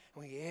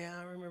 Well, yeah,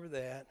 I remember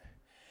that.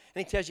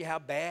 And he tells you how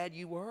bad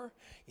you were.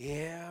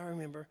 Yeah, I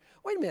remember.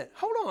 Wait a minute.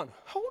 Hold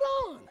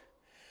on.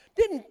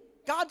 Didn't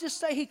God just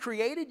say he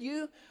created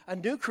you a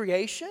new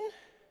creation?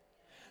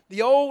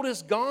 The old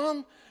is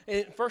gone.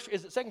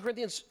 Is it 2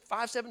 Corinthians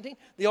 5:17?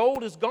 The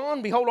old is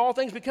gone. Behold, all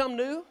things become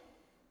new.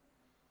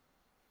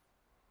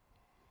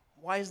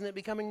 Why isn't it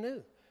becoming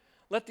new?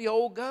 Let the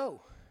old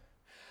go.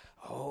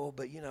 Oh,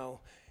 but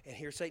and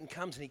here Satan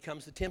comes, and he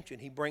comes to tempt you,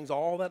 and he brings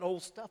all that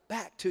old stuff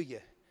back to you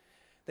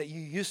that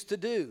you used to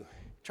do.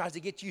 Tries to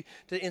get you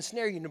to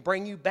ensnare you and to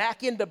bring you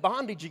back into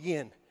bondage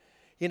again.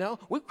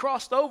 We've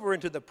crossed over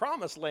into the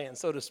promised land,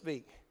 so to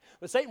speak.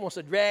 But Satan wants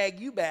to drag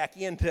you back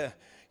into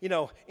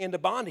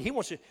bondage. He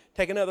wants to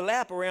take another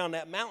lap around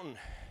that mountain.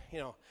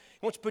 He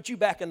wants to put you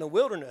back in the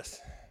wilderness.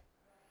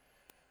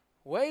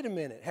 Wait a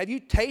minute. Have you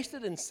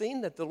tasted and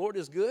seen that the Lord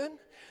is good?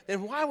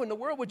 Then why in the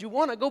world would you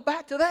want to go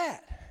back to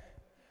that?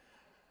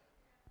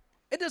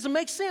 It doesn't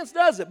make sense,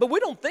 does it? But we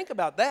don't think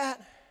about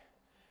that.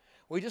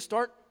 We just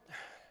start,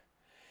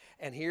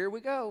 and here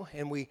we go,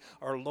 and we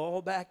are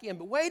lulled back in.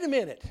 But wait a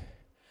minute.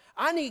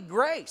 I need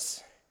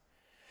grace.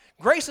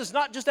 Grace is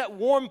not just that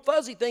warm,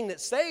 fuzzy thing that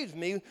saves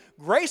me.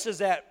 Grace is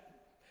that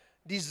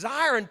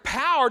desire and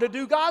power to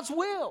do God's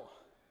will.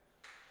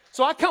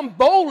 So I come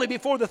boldly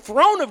before the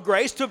throne of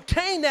grace to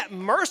obtain that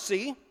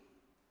mercy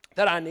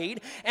that I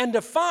need and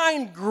to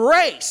find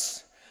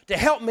grace to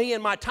help me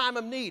in my time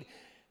of need.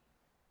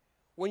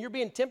 When you're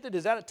being tempted,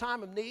 is that a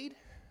time of need?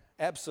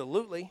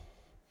 Absolutely.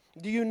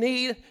 Do you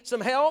need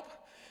some help?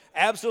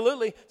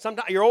 Absolutely.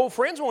 Sometimes your old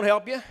friends won't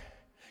help you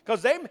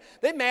because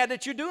they're mad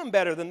that you're doing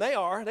better than they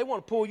are. They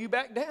want to pull you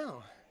back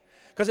down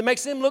because it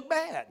makes them look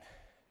bad,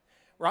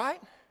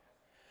 right?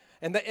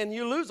 And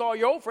you lose all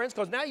your old friends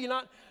because now you're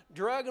not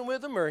drugging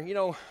with them or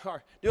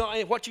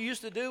doing what you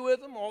used to do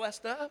with them, all that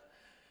stuff.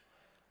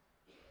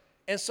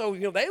 And so,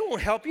 they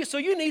won't help you, so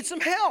you need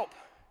some help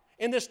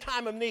in this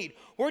time of need.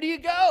 Where do you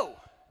go?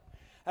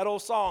 That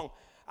old song,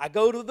 I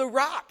go to the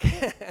rock.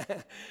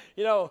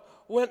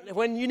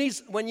 When you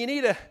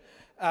need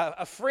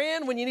a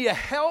friend, when you need a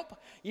help,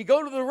 you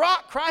go to the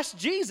rock, Christ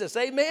Jesus,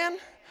 amen?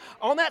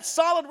 On that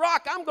solid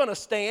rock, I'm going to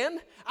stand.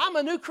 I'm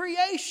a new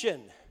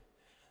creation.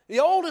 The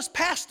old has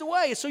passed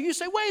away. So you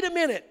say, wait a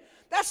minute,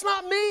 that's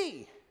not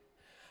me.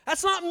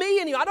 That's not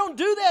me anymore. I don't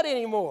do that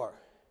anymore.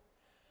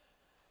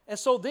 And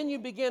so then you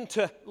begin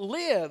to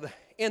live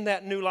in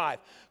that new life.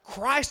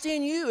 Christ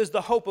in you is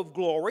the hope of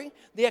glory,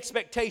 the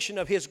expectation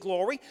of His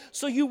glory.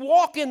 So you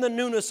walk in the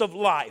newness of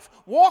life.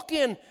 Walk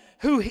in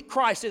who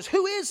Christ is.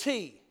 Who is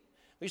He?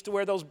 We used to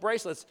wear those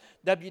bracelets,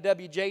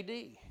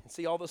 WWJD, and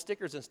see all the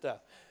stickers and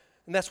stuff.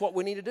 And that's what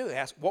we need to do.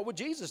 Ask, what would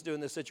Jesus do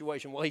in this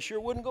situation? Well, He sure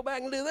wouldn't go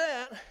back and do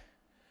that.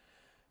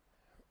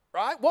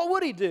 Right? What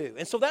would He do?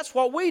 And so that's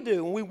what we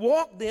do. And we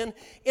walk then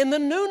in the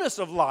newness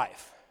of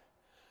life.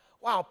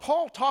 Wow,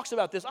 Paul talks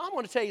about this. I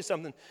want to tell you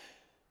something.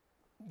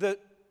 The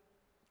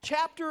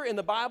chapter in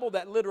the Bible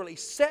that literally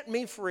set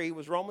me free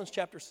was Romans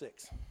chapter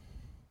 6. Why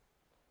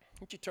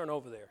don't you turn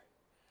over there?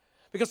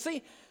 Because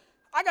see,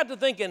 I got to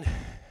thinking,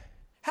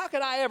 how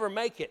could I ever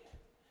make it?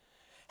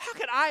 How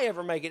could I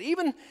ever make it?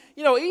 Even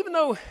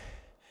though,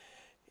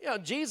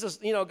 Jesus,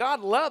 God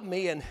loved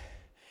me and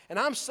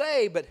I'm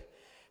saved, but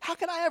how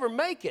could I ever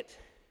make it?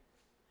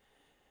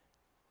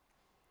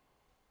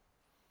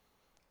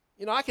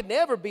 I could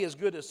never be as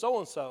good as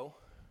so-and-so.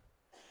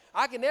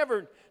 I could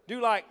never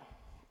do like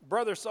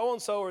brother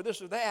so-and-so or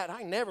this or that. I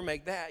can never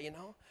make that,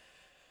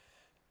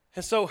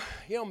 And so,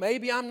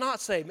 maybe I'm not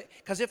saved.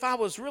 Because if I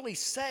was really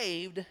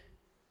saved, this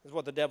is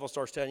what the devil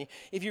starts telling you.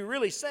 If you're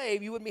really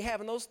saved, you wouldn't be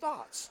having those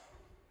thoughts.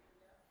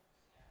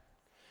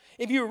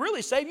 If you were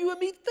really saved, you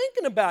wouldn't be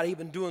thinking about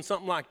even doing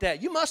something like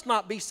that. You must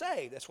not be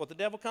saved. That's what the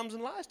devil comes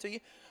and lies to you.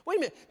 Wait a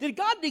minute. Did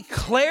God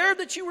declare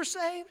that you were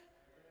saved?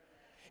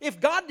 If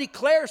God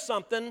declares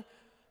something,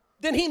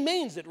 then He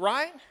means it,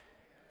 right?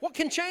 What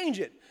can change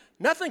it?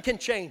 Nothing can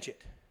change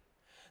it.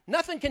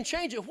 Nothing can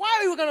change it.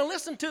 Why are we going to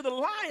listen to the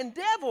lying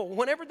devil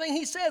when everything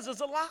he says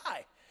is a lie?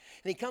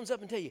 And he comes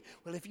up and tells you,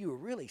 well, if you were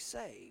really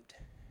saved,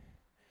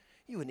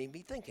 you wouldn't even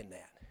be thinking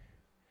that.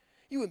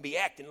 You wouldn't be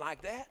acting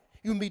like that.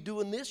 You wouldn't be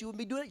doing this. You wouldn't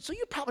be doing that. So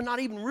you're probably not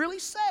even really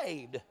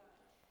saved.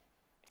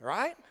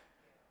 Right?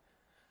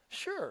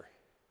 Sure.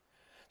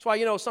 That's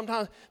why,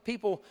 sometimes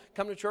people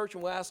come to church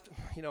and will ask,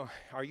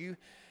 are you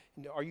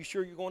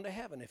sure you're going to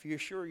heaven? If you're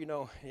sure,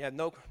 you have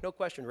no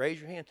question, raise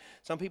your hand.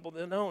 Some people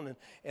don't,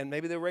 and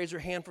maybe they'll raise their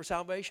hand for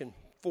salvation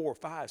 4,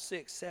 5,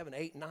 6, 7,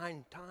 8,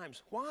 9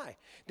 times. Why?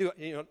 Do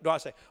I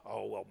say,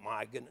 oh, well,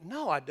 my goodness.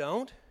 No, I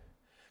don't.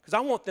 Because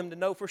I want them to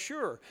know for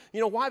sure. You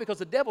know why? Because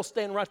the devil's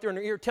standing right there in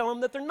their ear telling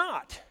them that they're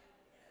not.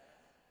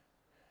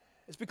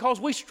 It's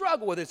because we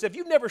struggle with this. If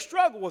you've never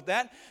struggled with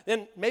that,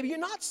 then maybe you're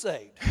not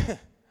saved.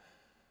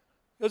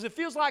 Because it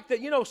feels like that,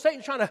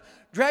 Satan's trying to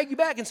drag you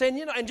back and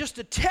saying, and just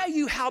to tell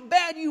you how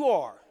bad you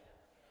are.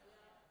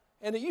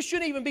 And that you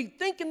shouldn't even be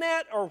thinking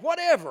that or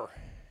whatever.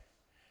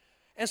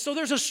 And so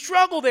there's a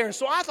struggle there. And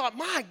so I thought,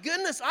 my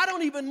goodness, I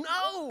don't even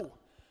know.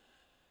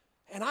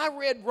 And I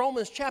read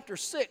Romans chapter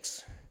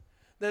 6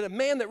 that a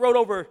man that wrote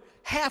over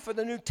half of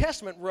the New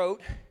Testament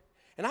wrote,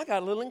 and I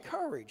got a little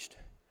encouraged.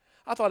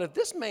 I thought, if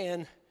this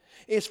man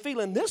is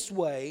feeling this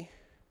way,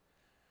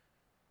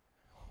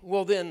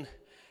 well then,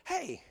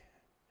 hey,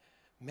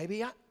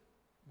 maybe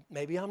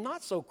I'm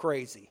not so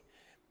crazy.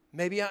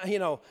 Maybe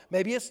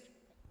it's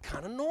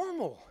kind of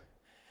normal.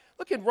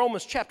 Look at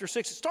Romans chapter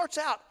 6. It starts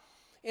out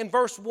in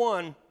verse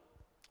 1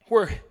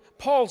 where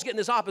Paul's getting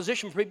this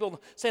opposition from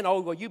people saying,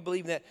 oh, well, you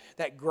believe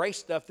that grace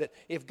stuff, that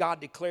if God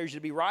declares you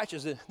to be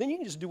righteous, then you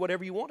can just do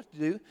whatever you want to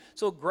do.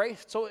 So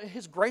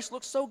His grace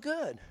looks so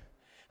good.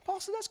 Paul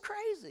said, that's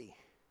crazy.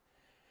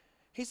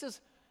 He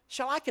says,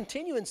 shall I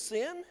continue in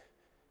sin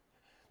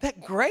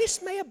that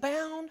grace may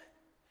abound?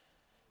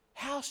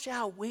 How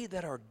shall we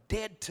that are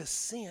dead to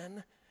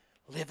sin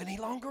live any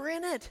longer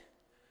in it?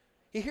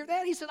 You hear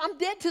that? He said, I'm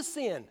dead to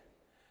sin.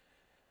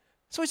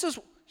 So he says,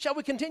 shall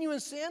we continue in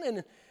sin?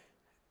 And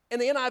in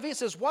the NIV it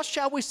says, what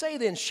shall we say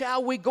then?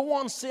 Shall we go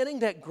on sinning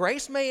that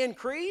grace may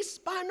increase?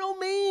 By no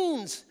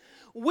means.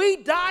 We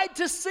died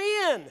to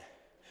sin.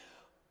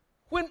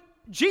 When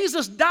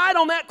Jesus died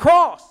on that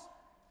cross,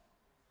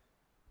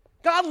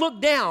 God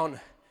looked down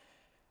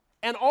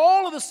and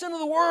all of the sin of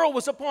the world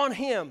was upon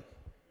Him.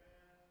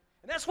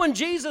 And that's when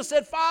Jesus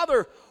said,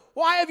 Father,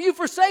 why have you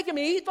forsaken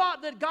me? He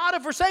thought that God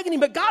had forsaken him,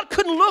 but God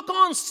couldn't look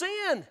on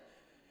sin.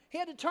 He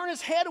had to turn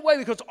his head away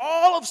because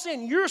all of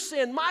sin, your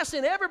sin, my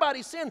sin,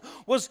 everybody's sin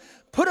was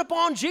put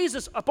upon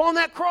Jesus, upon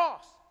that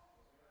cross.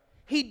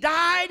 He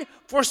died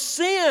for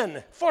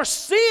sin. For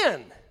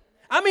sin.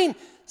 I mean,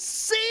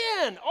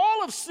 sin,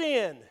 all of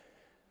sin.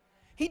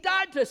 He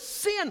died to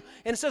sin,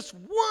 and it says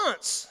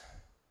once,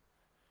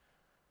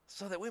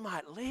 so that we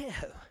might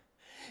live.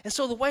 And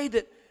so the way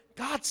that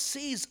God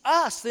sees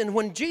us, then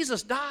when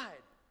Jesus died,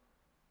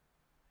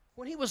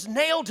 when he was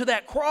nailed to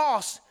that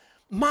cross,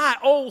 my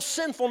old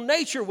sinful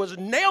nature was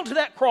nailed to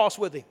that cross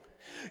with him.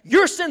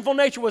 Your sinful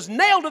nature was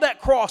nailed to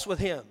that cross with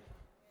him.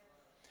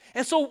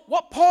 And so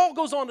what Paul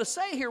goes on to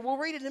say here, we'll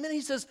read it in a minute,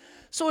 he says,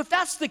 so if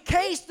that's the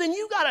case, then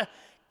you got to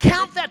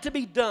count that to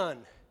be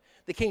done.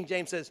 The King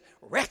James says,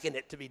 reckon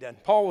it to be done.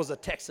 Paul was a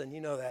Texan,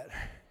 you know that.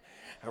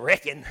 I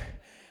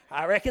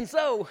reckon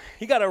so.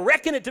 You got to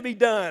reckon it to be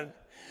done.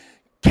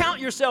 Count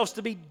yourselves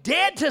to be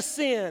dead to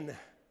sin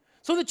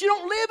so that you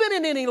don't live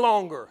in it any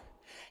longer.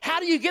 How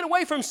do you get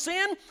away from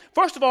sin?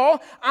 First of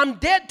all, I'm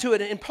dead to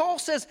it. And Paul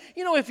says,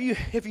 you know, if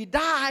you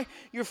die,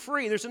 you're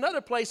free. There's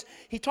another place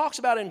he talks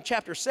about in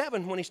chapter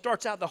 7 when he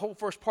starts out the whole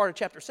first part of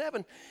chapter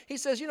 7. He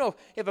says, you know,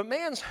 if a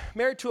man's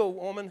married to a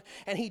woman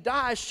and he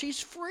dies,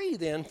 she's free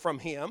then from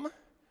him.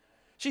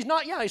 She's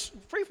not, he's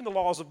free from the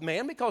laws of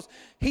man because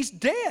he's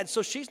dead,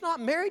 so she's not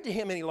married to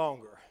him any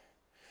longer.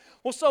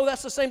 Well, so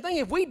that's the same thing.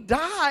 If we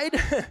died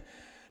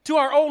to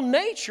our old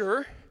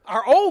nature,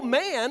 our old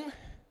man,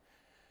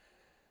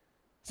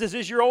 says,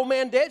 is your old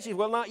man dead? She says,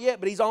 well, not yet,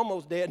 but he's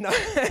almost dead. No.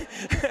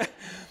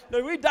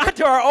 No, we died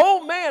to our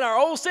old man, our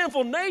old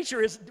sinful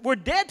nature. We're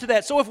dead to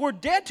that. So if we're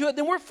dead to it,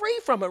 then we're free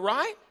from it,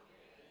 right?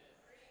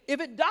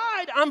 If it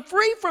died, I'm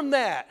free from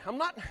that. I'm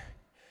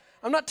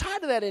not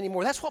tied to that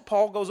anymore. That's what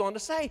Paul goes on to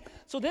say.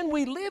 So then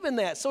we live in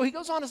that. So he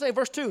goes on to say,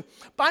 verse 2,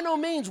 by no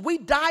means, we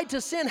died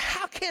to sin.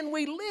 How can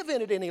we live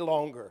in it any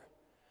longer?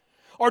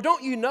 Or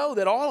don't you know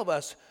that all of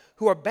us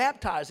who are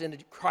baptized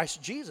into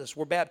Christ Jesus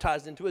were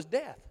baptized into his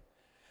death?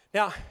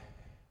 Now,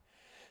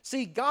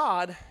 see,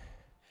 God,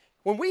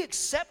 when we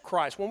accept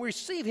Christ, when we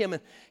receive him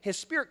and his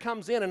Spirit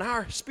comes in and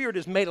our spirit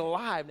is made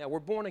alive, now we're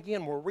born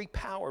again, we're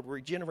repowered, we're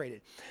regenerated,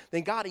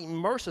 then God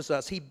immerses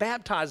us, he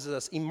baptizes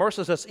us,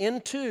 immerses us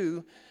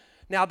into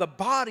now the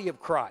body of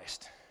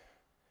Christ.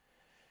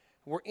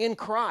 We're in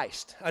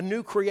Christ, a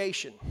new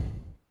creation.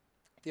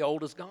 The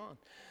old is gone.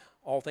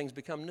 All things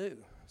become new.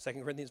 2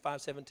 Corinthians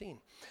 5:17.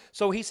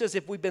 So he says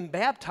if we've been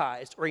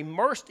baptized or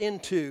immersed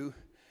into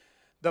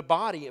the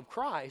body of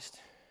Christ,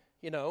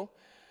 you know,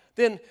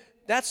 then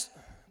that's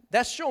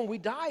showing we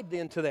died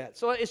then to that.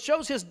 So it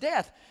shows his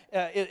death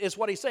is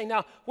what he's saying.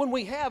 Now, when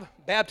we have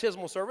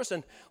baptismal service,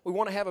 and we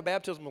want to have a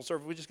baptismal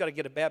service, we just got to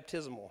get a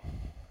baptismal.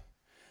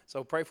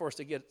 So pray for us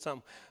to get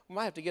some. We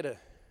might have to get a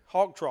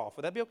hog trough.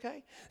 Would that be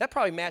okay? That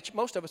probably match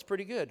most of us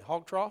pretty good.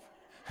 Hog trough.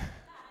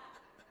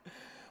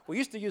 We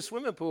used to use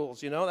swimming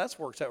pools, you know. That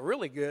works out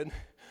really good.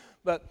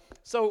 But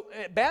so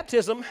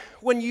baptism,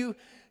 when you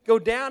go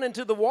down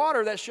into the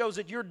water, that shows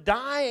that you're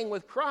dying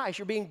with Christ.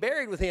 You're being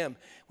buried with him.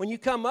 When you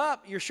come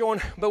up, you're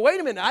showing, but wait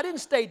a minute, I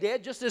didn't stay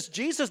dead. Just as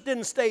Jesus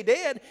didn't stay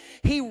dead,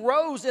 he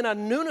rose in a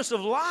newness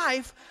of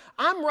life.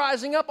 I'm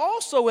rising up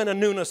also in a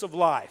newness of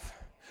life.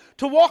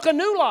 To walk a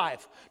new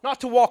life,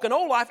 not to walk an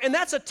old life. And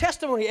that's a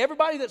testimony.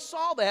 Everybody that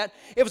saw that,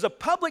 it was a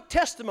public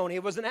testimony.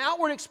 It was an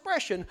outward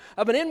expression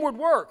of an inward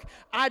work.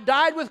 I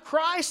died with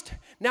Christ.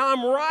 Now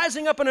I'm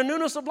rising up in a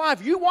newness of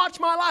life. You watch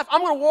my life.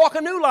 I'm going to walk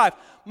a new life.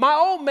 My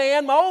old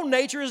man, my old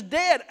nature is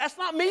dead. That's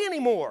not me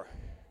anymore.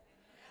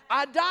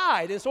 I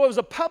died. And so it was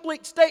a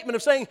public statement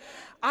of saying,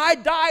 I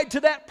died to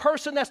that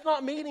person. That's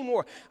not me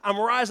anymore. I'm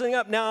rising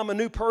up. Now I'm a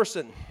new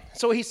person.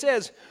 So he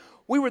says,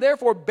 we were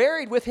therefore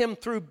buried with him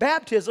through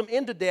baptism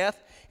into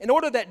death, in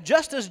order that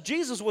just as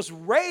Jesus was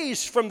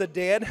raised from the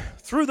dead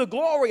through the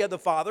glory of the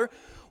Father,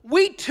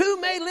 we too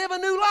may live a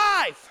new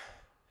life.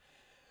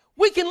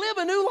 We can live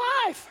a new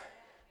life.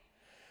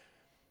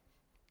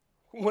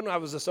 When I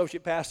was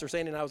associate pastor,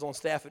 Sandy and I was on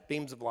staff at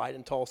Beams of Light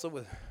in Tulsa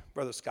with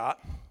Brother Scott.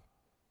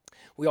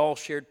 We all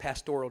shared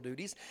pastoral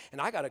duties,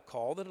 and I got a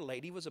call that a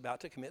lady was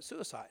about to commit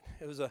suicide.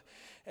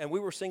 And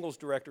we were singles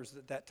directors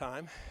at that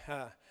time.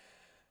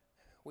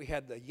 We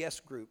had the Yes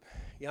Group,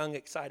 Young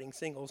Exciting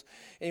Singles.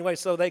 Anyway,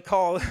 so they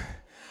called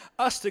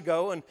us to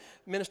go and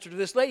minister to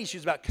this lady. She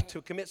was about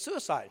to commit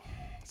suicide.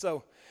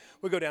 So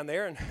we go down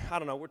there, and I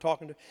don't know,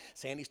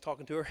 Sandy's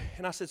talking to her.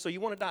 And I said, so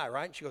you want to die,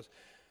 right? And she goes,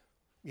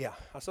 yeah.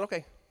 I said,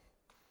 okay,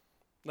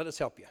 let us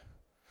help you.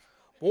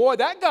 Boy,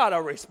 that got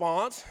a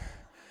response.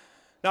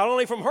 Not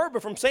only from her,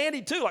 but from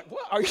Sandy too. Like,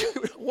 what? Are you,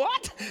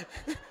 what?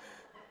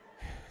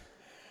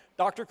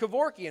 Dr.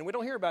 Kevorkian, we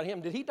don't hear about him.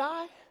 Did he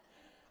die?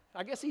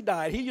 I guess he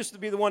died. He used to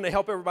be the one to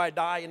help everybody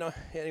die, you know.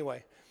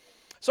 Anyway.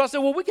 So I said,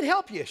 well, we can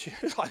help you. She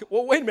was like,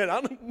 well, wait a minute. I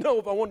don't know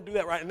if I want to do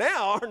that right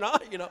now or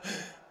not, you know.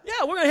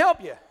 Yeah, we're going to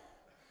help you.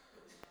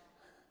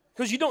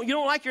 Because you don't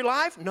like your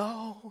life?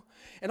 No.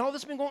 And all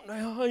this has been going,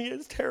 oh,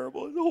 it's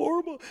terrible. It's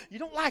horrible. You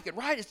don't like it,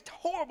 right? It's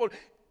horrible.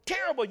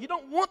 Terrible. You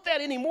don't want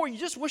that anymore. You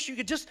just wish you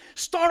could just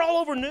start all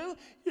over new,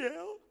 you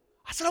know.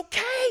 I said,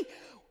 okay,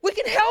 we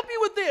can help you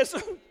with this.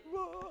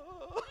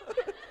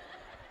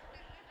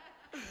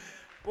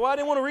 Boy, I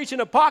didn't want to reach in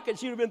a pocket.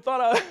 She'd have been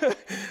thought of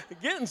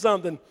getting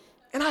something.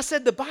 And I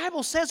said, the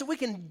Bible says that we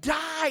can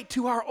die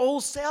to our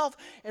old self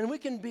and we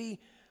can be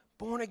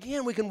born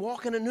again, we can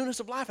walk in the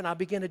newness of life. And I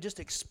began to just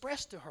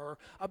express to her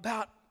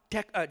about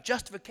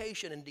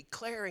justification and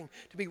declaring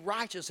to be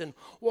righteous and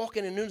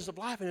walking in newness of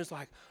life. And it's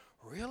like,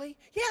 really?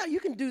 Yeah, you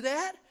can do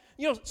that.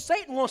 You know,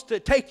 Satan wants to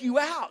take you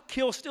out,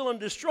 kill, steal, and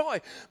destroy.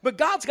 But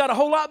God's got a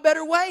whole lot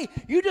better way.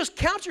 You just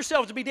count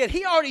yourself to be dead.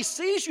 He already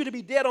sees you to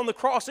be dead on the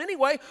cross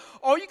anyway.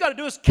 All you got to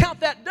do is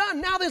count that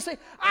done. Now then say,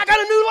 I got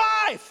a new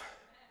life.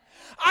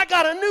 I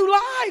got a new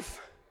life.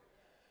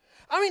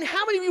 I mean,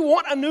 how many of you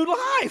want a new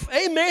life?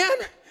 Amen.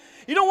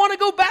 You don't want to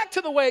go back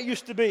to the way it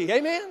used to be.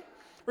 Amen.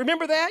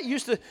 Remember that? You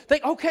used to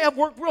think, okay, I've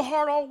worked real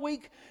hard all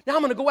week. Now I'm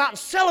going to go out and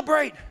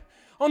celebrate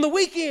on the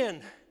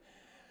weekend.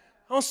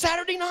 On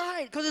Saturday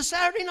night, because it's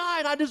Saturday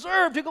night, I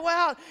deserve to go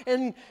out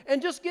and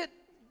just get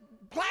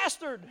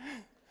plastered.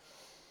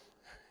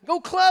 Go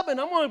clubbing,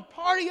 I'm going to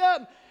party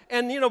up.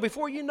 And, you know,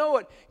 before you know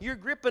it, you're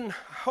gripping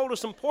hold of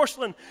some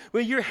porcelain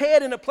with your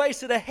head in a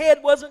place that a head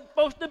wasn't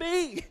supposed to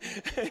be.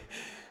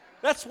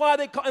 That's why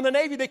in the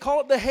Navy, they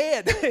call it the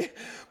head.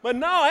 But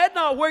no, that's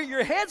not where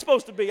your head's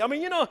supposed to be. I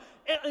mean, you know,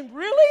 and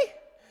really?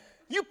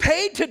 You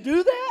paid to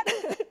do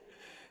that?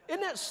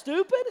 Isn't that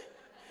stupid?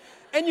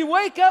 And you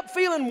wake up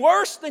feeling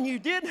worse than you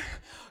did.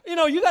 You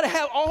know, you got to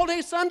have all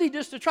day Sunday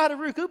just to try to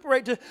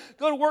recuperate to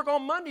go to work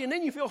on Monday, and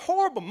then you feel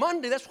horrible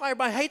Monday. That's why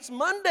everybody hates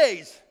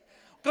Mondays,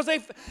 because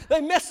they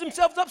mess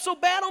themselves up so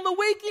bad on the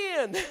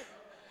weekend.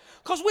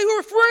 Because we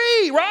were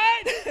free,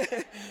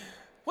 right?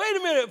 Wait a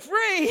minute,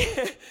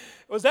 free?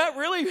 Was that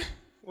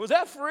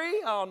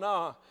free? Oh,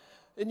 no.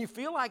 Didn't you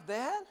feel like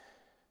that?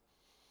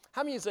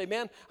 How many of you say,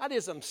 man, I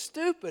did some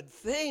stupid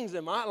things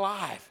in my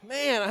life.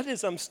 Man, I did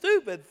some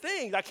stupid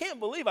things. I can't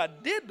believe I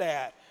did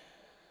that.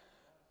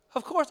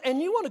 Of course, and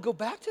you want to go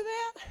back to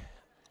that?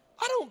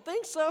 I don't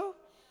think so.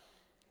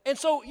 And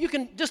so you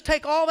can just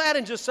take all that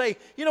and just say,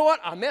 you know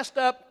what, I messed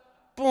up.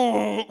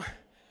 Boom.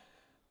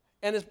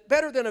 And it's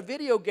better than a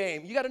video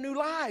game. You got a new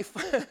life.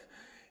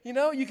 You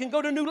know, you can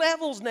go to new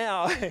levels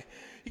now.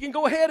 You can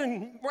go ahead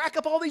and rack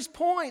up all these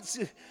points.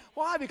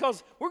 Why?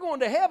 Because we're going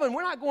to heaven.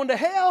 We're not going to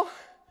hell.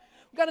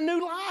 We've got a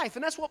new life,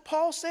 and that's what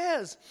Paul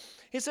says.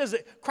 He says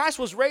that Christ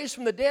was raised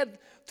from the dead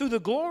through the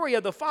glory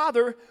of the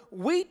Father.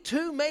 We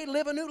too may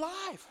live a new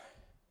life.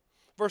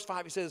 Verse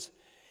 5, he says,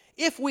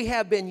 if we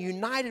have been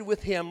united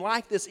with him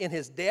like this in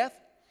his death,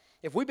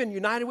 if we've been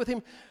united with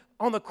him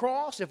on the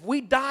cross, if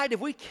we died, if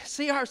we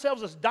see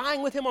ourselves as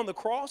dying with him on the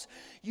cross,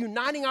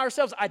 uniting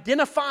ourselves,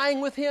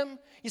 identifying with him.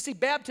 You see,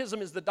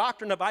 baptism is the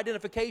doctrine of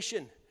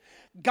identification.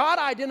 God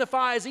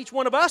identifies each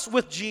one of us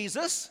with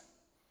Jesus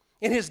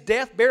in his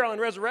death, burial, and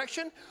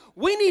resurrection.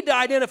 We need to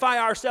identify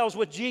ourselves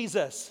with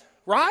Jesus,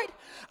 right?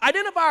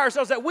 Identify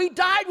ourselves that we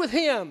died with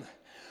him,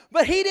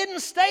 but he didn't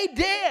stay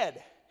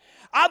dead.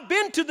 I've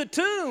been to the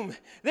tomb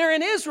there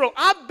in Israel.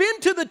 I've been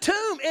to the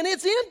tomb, and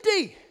it's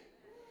empty.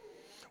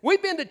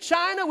 We've been to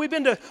China. We've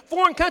been to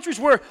foreign countries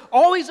where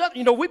all these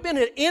other, we've been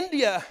to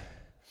India.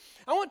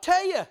 I want to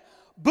tell you,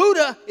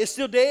 Buddha is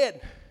still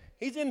dead.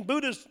 He's in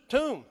Buddha's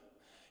tomb.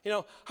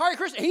 Hare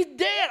Krishna, he's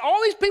dead.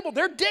 All these people,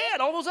 they're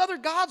dead. All those other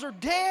gods are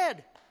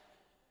dead.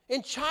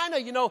 In China,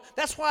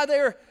 that's why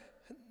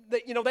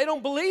they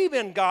don't believe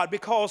in God,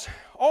 because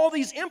all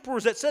these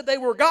emperors that said they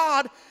were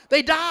God,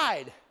 they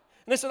died.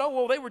 And they said, oh,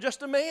 well, they were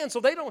just a man,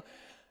 so they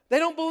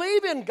don't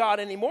believe in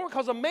God anymore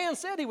because a man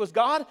said he was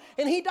God,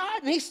 and he died,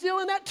 and he's still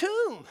in that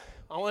tomb.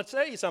 I want to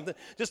tell you something.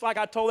 Just like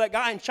I told that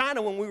guy in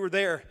China when we were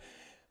there,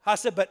 I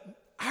said, but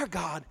our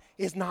God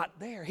is not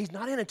there. He's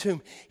not in a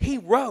tomb. He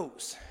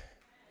rose.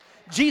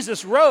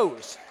 Jesus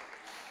rose.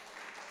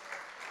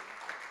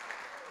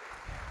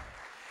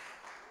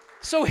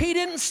 So he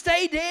didn't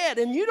stay dead,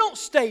 and you don't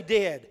stay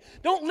dead.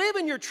 Don't live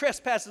in your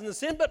trespasses and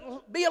sin,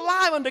 but be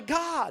alive unto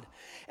God.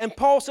 And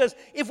Paul says,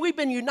 if we've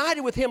been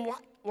united with him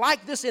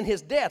like this in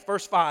his death,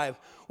 verse 5,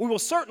 we will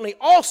certainly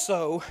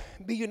also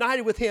be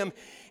united with him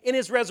in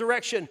his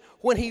resurrection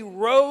when he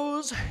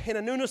rose in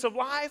a newness of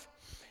life,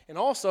 and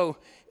also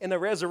in the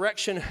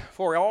resurrection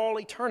for all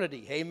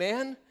eternity.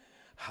 Amen?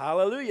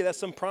 Hallelujah. That's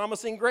some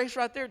promising grace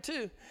right there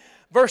too.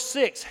 Verse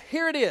 6,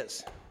 here it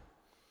is.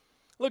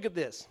 Look at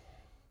this.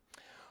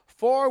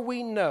 For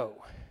we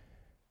know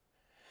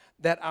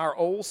that our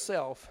old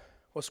self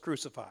was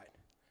crucified.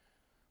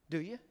 Do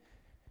you?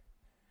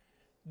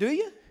 Do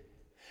you?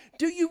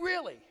 Do you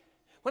really?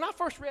 When I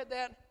first read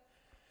that,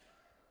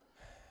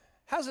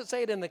 how does it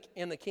say it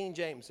in the King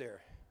James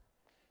there?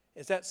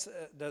 Is that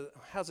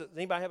how's it? Does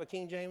anybody have a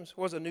King James?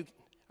 What was a new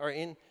or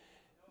in?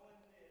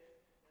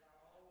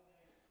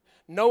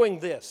 Knowing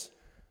this.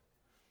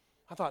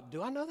 I thought,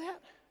 do I know that?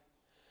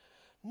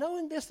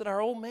 Knowing this, that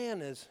our old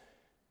man is,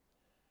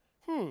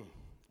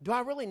 do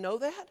I really know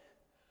that?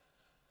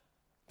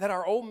 That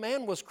our old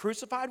man was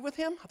crucified with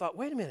him? I thought,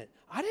 wait a minute,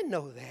 I didn't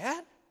know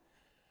that.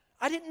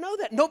 I didn't know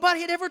that.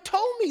 Nobody had ever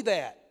told me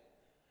that.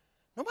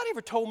 Nobody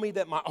ever told me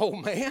that my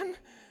old man,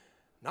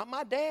 not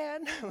my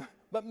dad,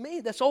 but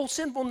me, that's old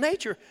sinful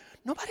nature.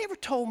 Nobody ever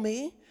told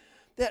me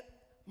that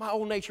my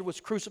old nature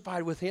was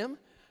crucified with him,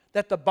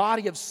 that the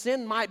body of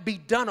sin might be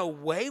done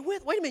away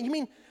with. Wait a minute, you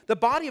mean the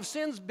body of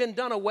sin's been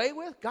done away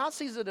with? God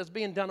sees it as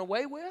being done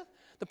away with?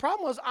 The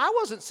problem was I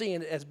wasn't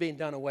seeing it as being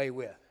done away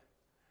with.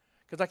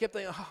 Because I kept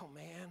thinking, oh,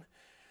 man.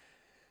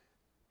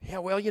 Yeah,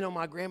 well, you know,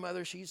 my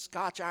grandmother, she's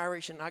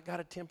Scotch-Irish, and I got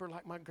a temper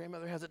like my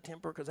grandmother has a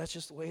temper because that's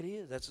just the way it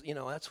is. That's, you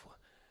know, that's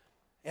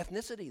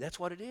ethnicity. That's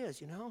what it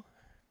is, you know.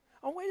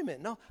 Oh, wait a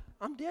minute. No,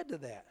 I'm dead to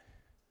that.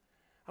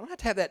 I don't have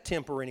to have that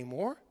temper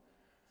anymore.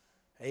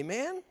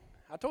 Amen?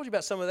 I told you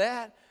about some of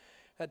that.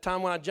 That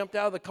time when I jumped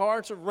out of the car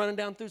and started running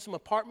down through some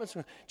apartments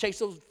and chased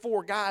those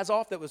 4 guys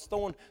off that was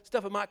throwing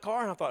stuff in my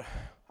car. And I thought,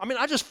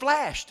 I just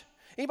flashed.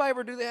 Anybody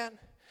ever do that?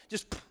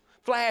 Just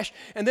flash.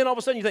 And then all of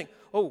a sudden you think,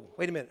 oh,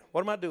 wait a minute.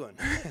 What am I doing?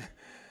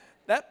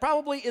 That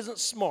probably isn't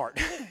smart.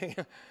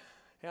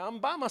 I'm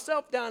by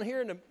myself down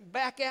here in the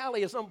back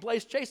alley of some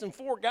place chasing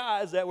 4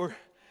 guys and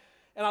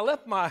I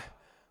left my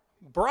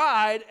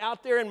bride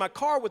out there in my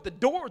car with the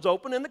doors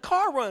open and the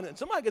car running.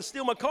 Somebody could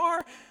steal my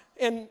car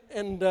and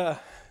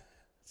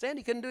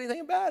Sandy couldn't do anything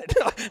about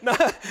it. No.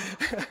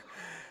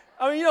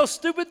 I mean, you know,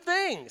 stupid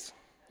things.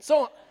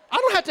 So I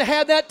don't have to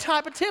have that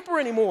type of temper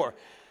anymore.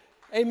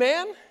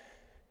 Amen?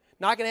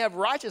 Now I can have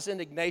righteous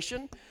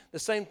indignation, the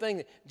same thing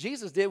that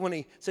Jesus did when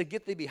he said,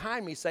 get thee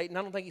behind me, Satan.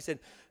 I don't think he said,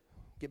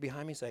 get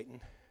behind me,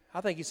 Satan.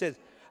 I think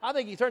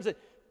he turns and said,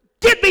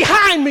 get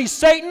behind me,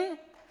 Satan.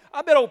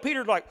 I bet old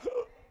Peter's like,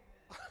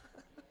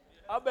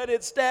 I bet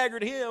it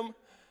staggered him,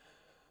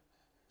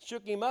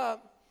 shook him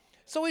up.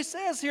 So he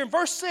says here in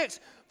verse 6,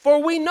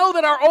 for we know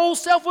that our old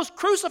self was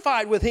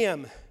crucified with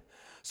him,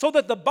 so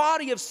that the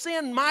body of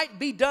sin might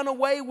be done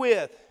away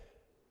with.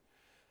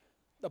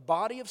 The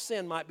body of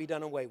sin might be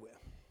done away with.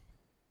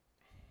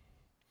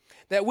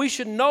 That we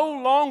should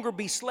no longer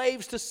be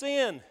slaves to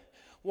sin.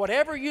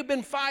 Whatever you've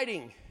been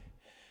fighting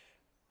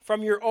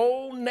from your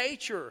old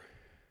nature,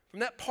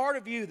 from that part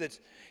of you that's,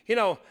 you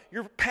know,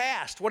 your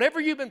past, whatever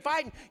you've been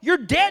fighting, you're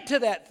dead to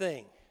that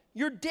thing.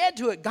 You're dead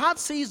to it. God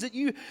sees that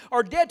you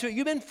are dead to it.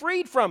 You've been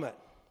freed from it.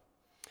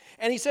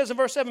 And he says in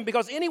verse 7,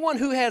 because anyone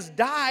who has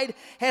died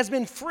has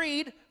been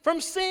freed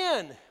from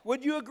sin.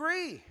 Would you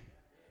agree?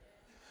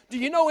 Do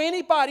you know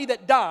anybody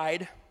that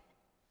died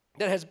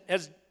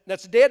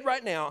that's dead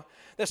right now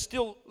that's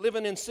still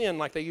living in sin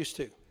like they used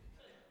to?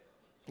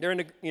 They're in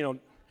the, you know,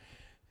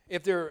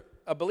 if they're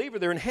a believer,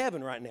 they're in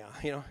heaven right now.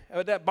 You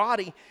know, that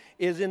body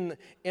is in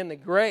the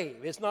grave.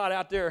 It's not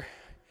out there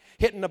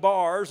hitting the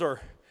bars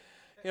or,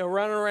 you know,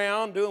 running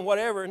around doing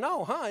whatever.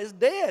 No, it's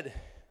dead.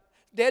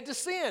 Dead to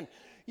sin.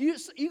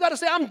 You got to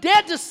say, I'm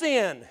dead to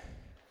sin.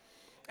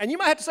 And you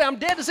might have to say, I'm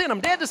dead to sin,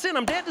 I'm dead to sin,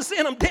 I'm dead to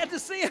sin, I'm dead to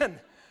sin.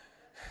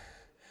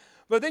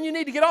 But then you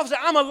need to get off and say,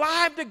 I'm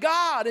alive to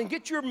God, and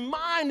get your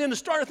mind into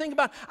starting to think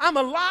about, I'm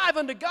alive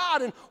unto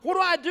God, and what do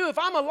I do if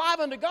I'm alive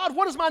unto God?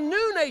 What does my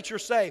new nature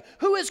say?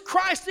 Who is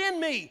Christ in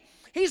me?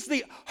 He's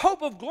the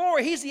hope of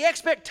glory. He's the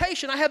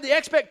expectation. I have the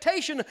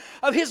expectation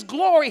of His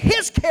glory,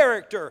 His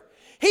character.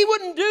 He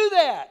wouldn't do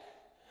that.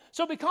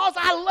 So because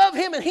I love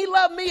Him and He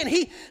loved me and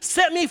He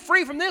set me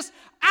free from this,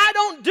 I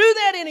don't do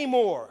that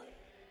anymore.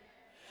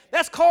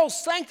 That's called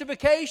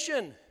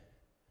sanctification.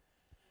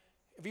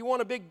 If you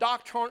want a big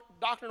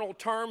doctrinal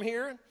term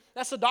here,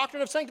 that's the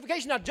doctrine of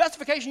sanctification. Now,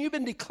 justification, you've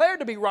been declared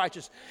to be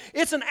righteous.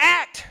 It's an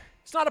act.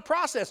 It's not a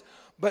process.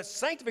 But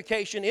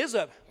sanctification is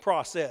a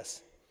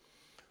process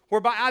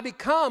whereby I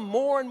become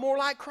more and more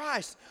like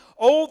Christ.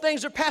 Old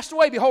things are passed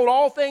away. Behold,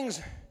 all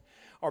things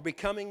are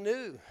becoming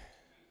new.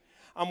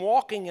 I'm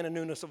walking in a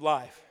newness of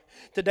life.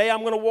 Today, I'm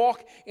going to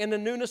walk in the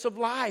newness of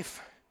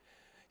life.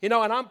 You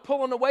know, and I'm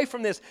pulling away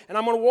from this, and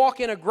I'm going to walk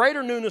in a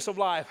greater newness of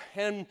life,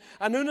 and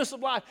a newness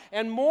of life,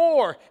 and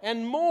more,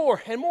 and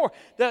more, and more.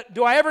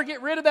 Do I ever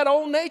get rid of that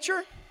old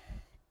nature?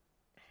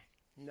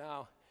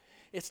 No,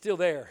 it's still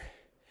there.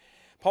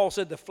 Paul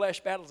said the flesh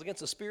battles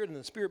against the spirit, and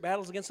the spirit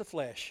battles against the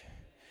flesh.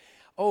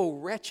 Oh,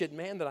 wretched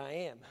man that I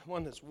am,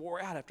 one that's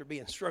wore out after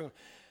being struggling.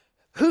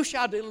 Who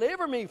shall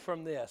deliver me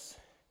from this?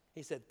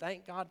 He said,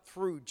 thank God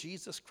through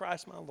Jesus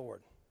Christ my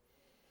Lord.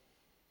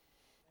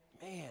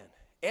 Man.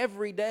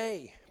 Every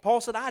day. Paul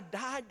said, I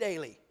die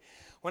daily.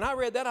 When I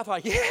read that, I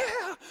thought, yeah,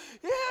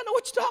 I know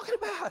what you're talking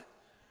about.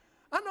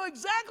 I know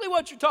exactly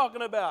what you're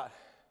talking about.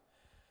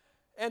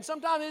 And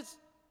sometimes it's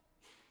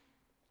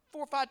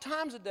 4 or 5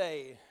 times a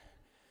day,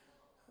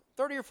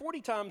 30 or 40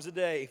 times a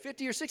day,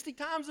 50 or 60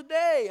 times a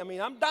day. I mean,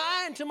 I'm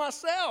dying to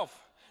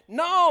myself.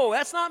 No,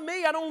 that's not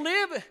me. I don't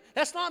live.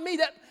 That's not me.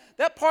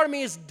 That part of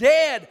me is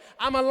dead.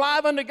 I'm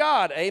alive unto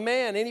God.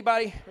 Amen.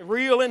 Anybody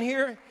real in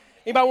here?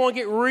 Anybody want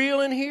to get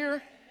real in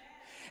here?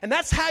 And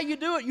that's how you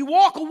do it. You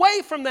walk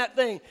away from that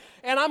thing.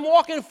 And I'm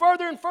walking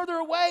further and further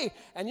away.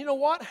 And you know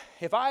what?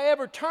 If I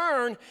ever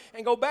turn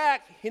and go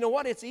back, you know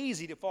what? It's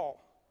easy to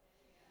fall.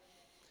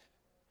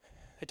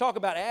 They talk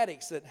about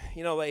addicts that,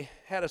 you know, they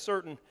had a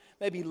certain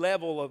maybe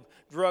level of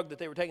drug that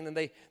they were taking, and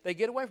they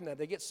get away from that.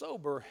 They get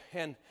sober,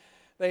 and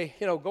they,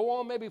 you know, go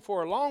on maybe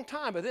for a long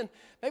time, but then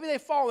maybe they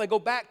fall and they go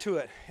back to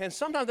it. And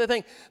sometimes they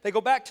think they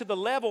go back to the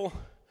level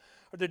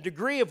or the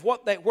degree of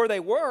where they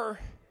were,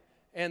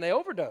 and they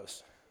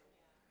overdose.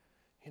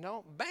 You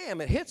know,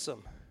 bam, it hits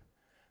them.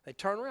 They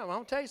turn around. I'm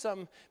going to tell you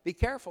something. Be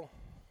careful.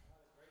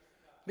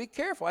 Be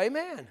careful.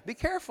 Amen. Be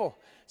careful.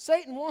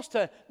 Satan wants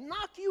to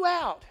knock you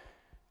out.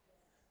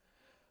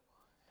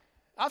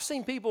 I've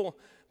seen people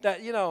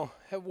that,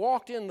 have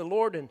walked in the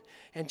Lord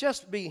and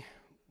just be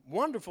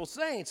wonderful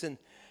saints and,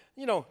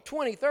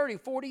 20, 30,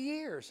 40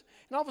 years.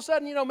 And all of a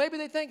sudden, maybe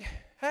they think,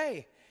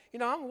 hey,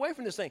 I'm away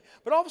from this thing.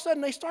 But all of a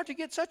sudden they start to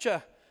get such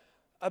a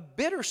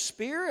bitter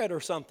spirit or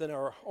something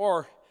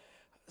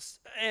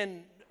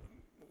and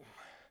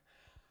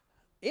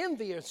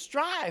envy and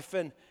strife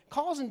and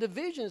causing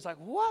division. It's like,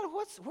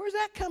 where's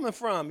that coming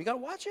from? You got to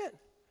watch it.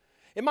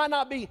 It might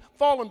not be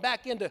falling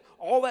back into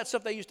all that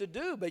stuff they used to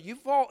do, but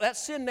that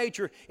sin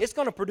nature, it's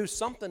going to produce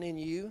something in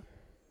you.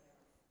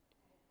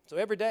 So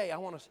every day I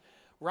want to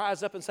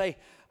rise up and say,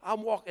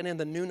 I'm walking in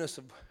the newness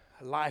of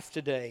life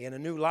today, in a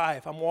new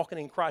life. I'm walking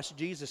in Christ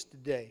Jesus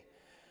today.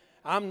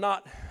 I'm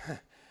not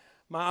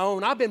my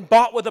own. I've been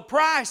bought with a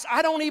price.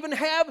 I don't even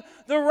have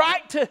the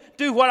right to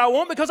do what I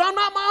want because I'm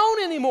not my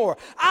own anymore.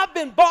 I've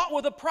been bought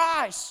with a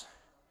price.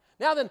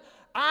 Now then,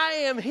 I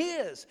am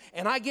His,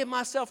 and I give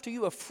myself to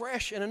you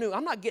afresh and anew.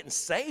 I'm not getting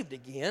saved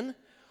again.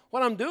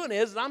 What I'm doing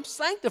is I'm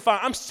sanctifying.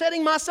 I'm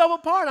setting myself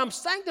apart. I'm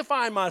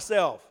sanctifying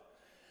myself.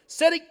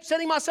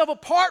 Setting myself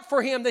apart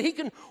for Him that He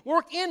can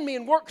work in me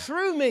and work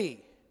through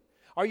me.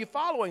 Are you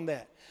following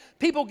that?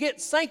 People get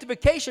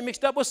sanctification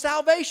mixed up with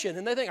salvation,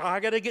 and they think, I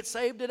got to get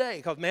saved today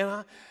because,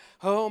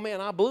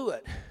 I blew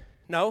it.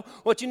 No,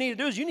 what you need to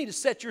do is you need to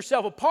set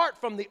yourself apart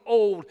from the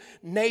old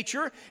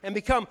nature and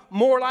become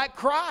more like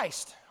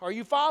Christ. Are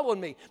you following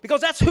me? Because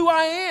that's who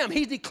I am.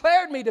 He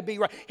declared me to be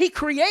right. He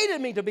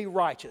created me to be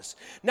righteous.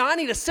 Now I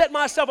need to set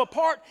myself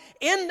apart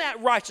in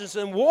that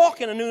righteousness and walk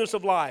in a newness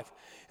of life.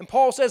 And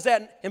Paul says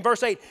that in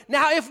verse 8.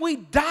 Now if we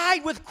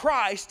died with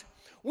Christ,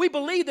 we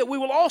believe that we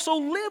will also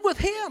live with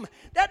Him.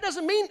 That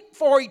doesn't mean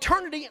for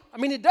eternity.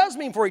 It does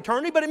mean for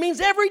eternity, but it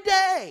means every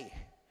day.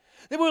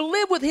 That we'll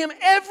live with Him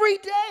every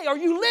day. Are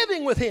you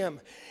living with Him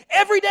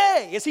every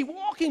day? Is He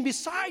walking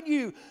beside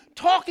you,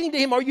 talking to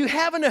Him? Are you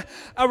having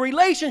a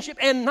relationship?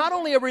 And not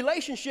only a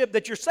relationship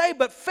that you're saved,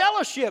 but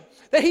fellowship,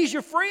 that He's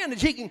your friend,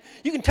 that you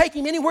can take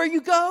Him anywhere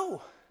you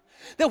go.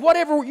 That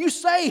whatever you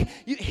say,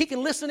 He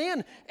can listen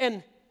in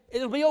and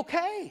it'll be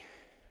okay.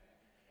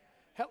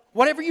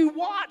 Whatever you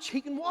watch,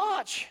 He can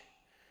watch.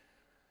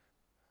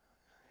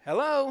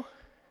 Hello?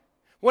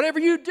 Whatever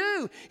you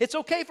do, it's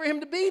okay for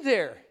Him to be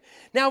there.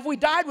 Now, if we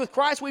died with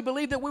Christ, we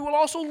believe that we will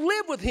also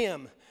live with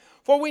Him.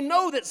 For we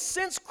know that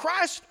since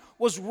Christ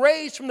was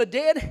raised from the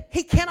dead,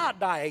 He cannot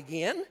die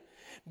again.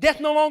 Death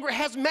no longer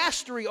has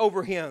mastery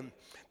over Him.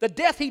 The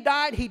death He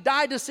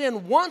died to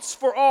sin once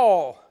for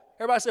all.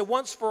 Everybody say,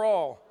 once for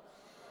all.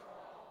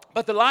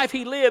 But the life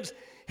He lives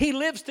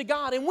to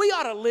God, and we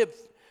ought to live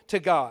to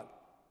God.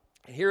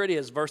 And here it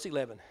is, verse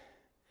 11.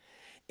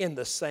 In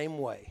the same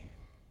way.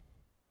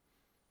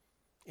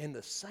 In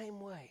the same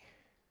way.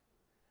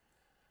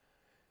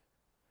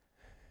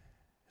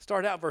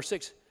 Start out verse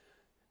 6.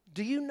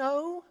 Do you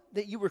know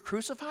that you were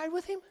crucified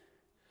with Him?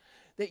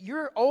 That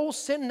your old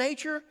sin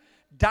nature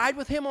died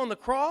with Him on the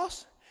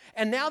cross?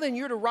 And now then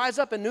you're to rise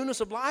up in newness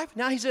of life?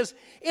 Now he says,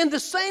 in the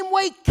same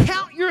way,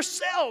 count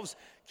yourselves.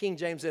 King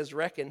James says,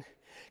 reckon.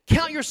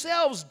 Count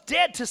yourselves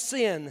dead to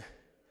sin,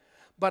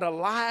 but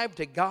alive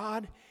to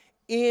God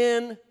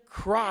in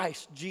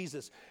Christ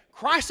Jesus.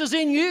 Christ is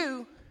in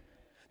you,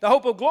 the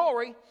hope of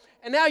glory,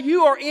 and now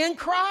you are in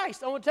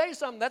Christ. I want to tell you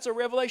something. That's a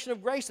revelation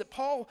of grace that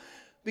Paul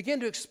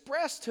began to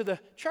express to the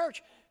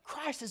church.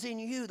 Christ is in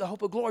you, the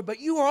hope of glory, but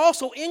you are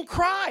also in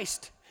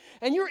Christ,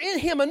 and you're in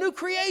Him, a new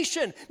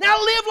creation. Now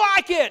live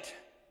like it.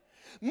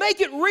 Make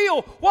it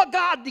real. What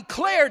God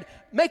declared,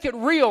 make it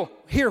real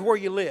here where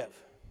you live.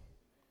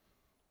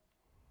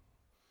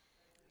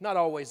 Not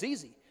always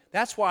easy.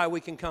 That's why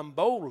we can come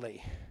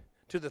boldly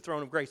to the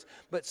throne of grace.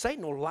 But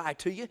Satan will lie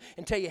to you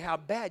and tell you how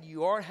bad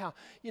you are, how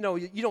you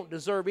don't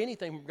deserve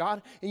anything from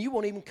God, and you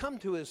won't even come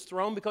to His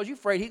throne because you're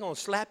afraid He's going to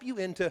slap you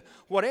into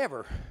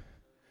whatever.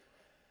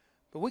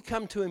 But we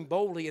come to Him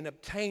boldly and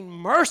obtain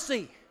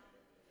mercy.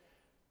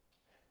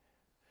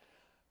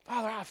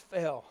 Father, I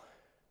fell.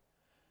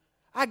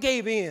 I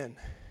gave in.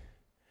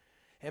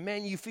 And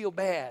man, you feel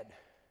bad.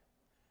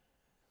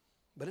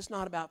 But it's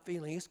not about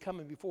feeling. It's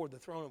coming before the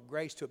throne of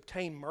grace to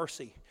obtain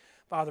mercy.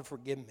 Father,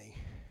 forgive me.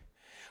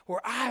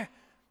 Where I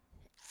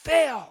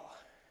fell.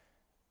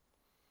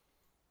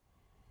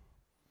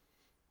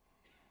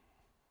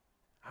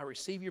 I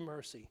receive your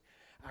mercy.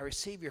 I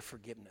receive your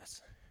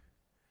forgiveness.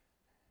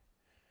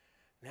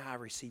 Now I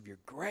receive your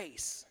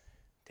grace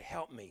to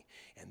help me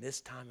in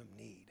this time of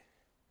need.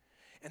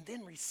 And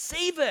then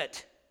receive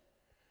it.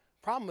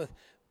 Problem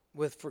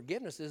with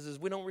forgiveness is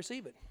we don't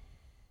receive it.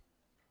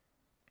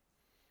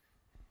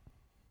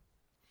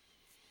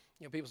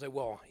 People say,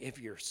 well, if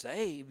you're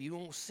saved, you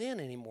won't sin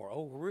anymore.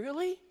 Oh,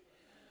 really?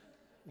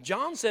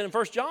 John said in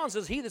 1 John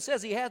says, he that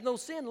says he has no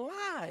sin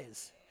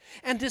lies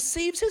and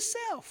deceives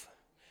himself.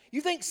 You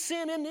think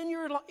sin isn't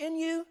in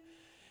you?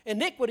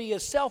 Iniquity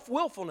is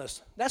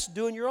self-willfulness. That's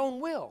doing your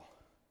own will.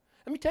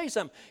 Let me tell you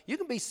something. You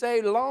can be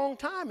saved a long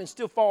time and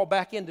still fall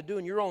back into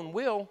doing your own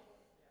will.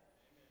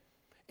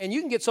 And you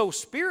can get so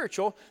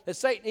spiritual that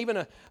Satan,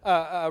 even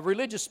a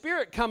religious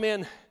spirit, come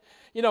in,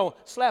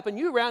 slapping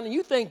you around, and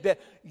you think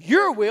that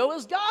your will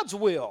is God's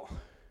will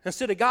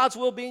instead of God's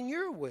will being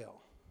your will.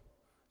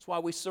 That's why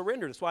we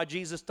surrender. That's why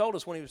Jesus told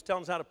us when he was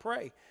telling us how to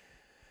pray,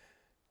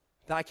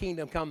 thy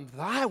kingdom come,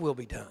 thy will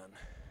be done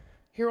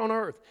here on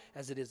earth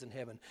as it is in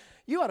heaven.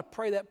 You ought to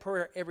pray that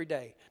prayer every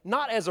day.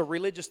 Not as a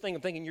religious thing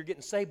of thinking you're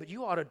getting saved, but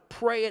you ought to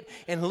pray it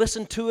and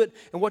listen to it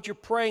and what you're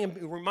praying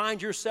and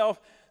remind yourself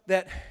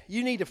that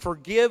you need to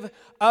forgive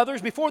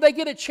others. Before they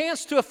get a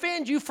chance to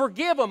offend you,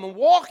 forgive them and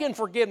walk in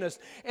forgiveness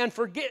and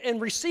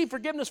receive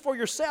forgiveness for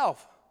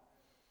yourself.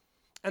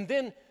 And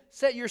then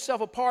set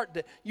yourself apart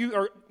that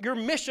your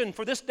mission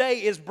for this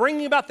day is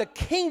bringing about the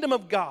kingdom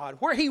of God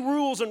where he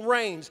rules and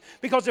reigns.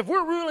 Because if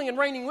we're ruling and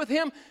reigning with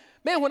him,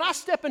 man, when I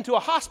step into a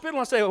hospital,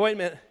 I say, oh, wait a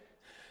minute.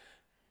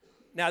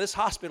 Now, this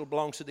hospital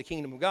belongs to the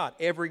kingdom of God.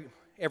 Every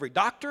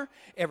doctor,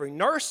 every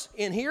nurse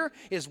in here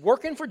is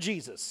working for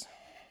Jesus.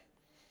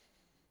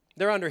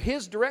 They're under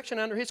his direction,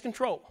 under his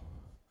control.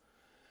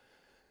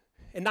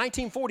 In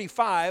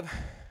 1945,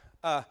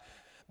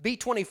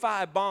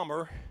 B-25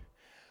 bomber,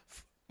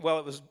 well,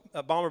 it was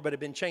a bomber, but it had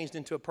been changed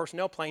into a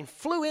personnel plane,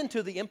 flew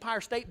into the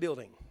Empire State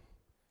Building.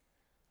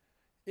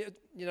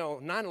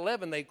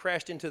 9/11, they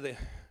crashed into the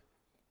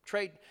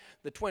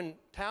Twin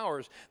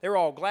Towers. They were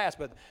all glass,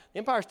 but the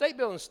Empire State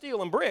Building is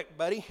steel and brick,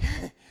 buddy.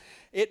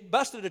 It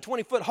busted a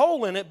 20-foot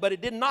hole in it, but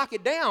it didn't knock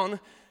it down.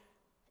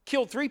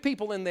 Killed 3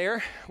 people in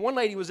there. One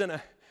lady was in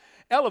an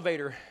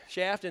elevator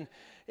shaft, and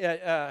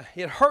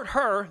it hurt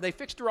her. They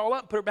fixed her all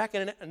up, put her back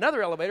in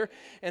another elevator,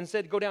 and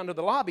said go down to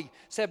the lobby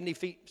 70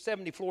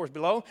 floors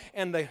below,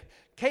 and the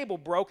cable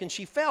broke, and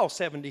she fell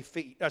 70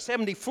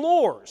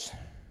 floors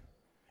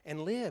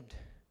and lived.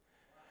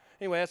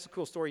 Anyway, that's a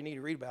cool story. You need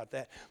to read about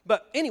that.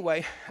 But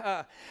anyway,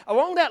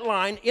 along that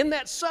line, in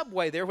that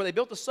subway there, where they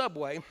built the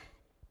subway,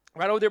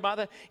 right over there by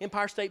the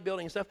Empire State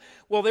Building and stuff,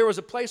 well, there was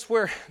a place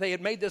where they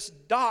had made this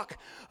dock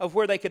of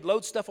where they could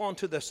load stuff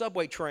onto the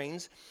subway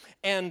trains.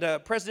 And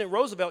President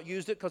Roosevelt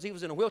used it because he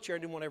was in a wheelchair.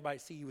 Didn't want everybody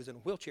to see he was in a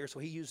wheelchair, so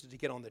he used it to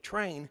get on the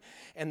train.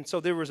 And so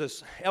there was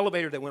this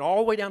elevator that went all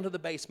the way down to the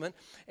basement,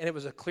 and it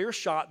was a clear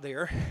shot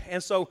there.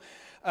 And so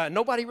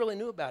nobody really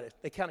knew about it.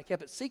 They kind of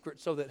kept it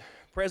secret so that the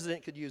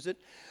president could use it.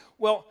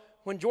 Well,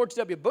 when George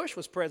W. Bush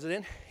was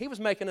president, he was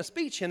making a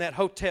speech in that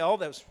hotel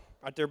that was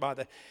right there by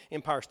the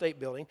Empire State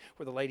Building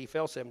where the lady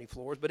fell 70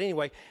 floors. But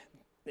anyway,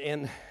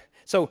 and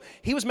so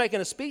he was making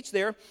a speech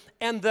there,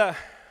 and the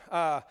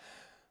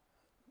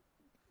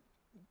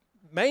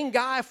main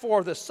guy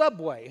for the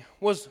subway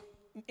was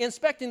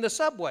inspecting the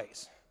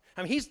subways.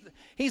 I mean,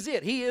 he's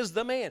it. He is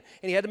the man.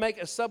 And he had to make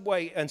a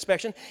subway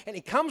inspection. And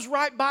he comes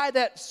right by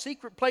that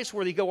secret place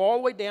where they go all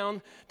the way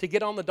down to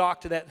get on the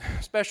dock to that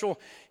special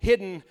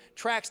hidden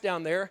tracks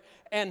down there.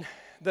 And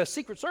the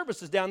Secret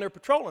Service is down there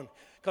patrolling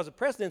because the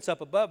president's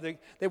up above.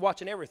 They're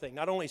watching everything.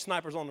 Not only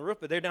snipers on the roof,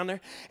 but they're down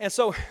there. And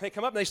so they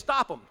come up and they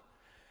stop them.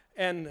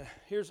 And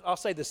I'll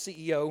say the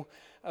CEO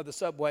of the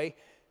subway.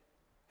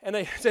 And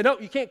they said, no,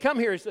 you can't come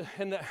here.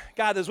 And the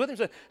guy that's with him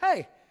said,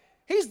 hey,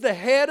 he's the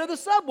head of the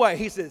subway.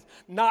 He says,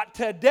 not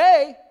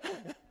today.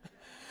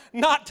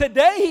 Not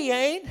today he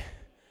ain't.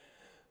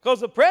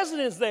 Because the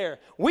president's there.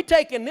 We're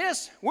taking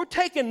this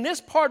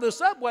part of the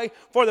subway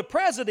for the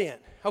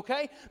president.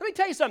 Okay? Let me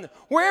tell you something.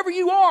 Wherever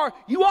you are,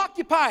 you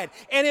occupy it.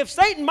 And if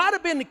Satan might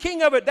have been the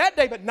king of it that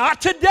day, but not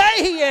today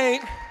he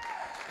ain't.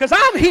 Because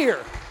I'm here.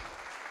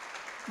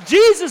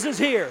 Jesus is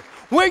here.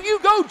 Where you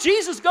go,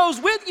 Jesus goes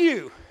with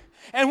you.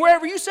 And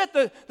wherever you set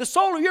the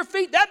sole of your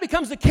feet, that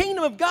becomes the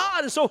kingdom of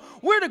God. And so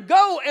we're to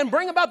go and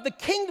bring about the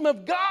kingdom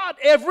of God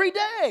every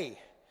day.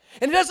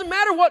 And it doesn't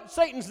matter what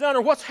Satan's done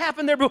or what's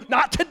happened there. But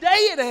not today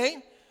it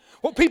ain't.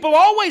 Well, people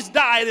always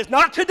die of this.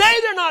 Not today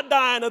they're not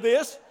dying of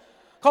this.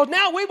 Because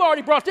now we've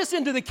already brought this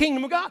into the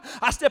kingdom of God.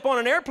 I step on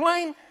an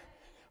airplane.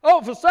 All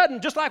of a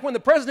sudden, just like when the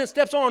president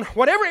steps on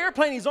whatever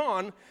airplane he's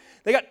on,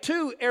 they got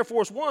 2 Air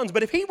Force Ones,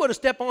 but if he would have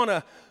stepped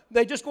on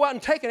they just go out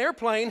and take an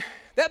airplane,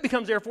 that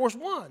becomes Air Force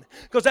One,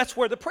 because that's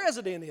where the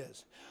president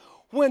is.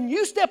 When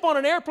you step on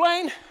an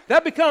airplane,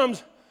 that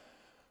becomes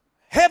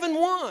Heaven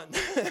One.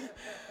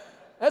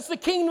 That's the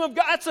kingdom of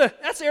God.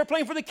 That's the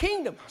airplane for the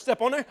kingdom.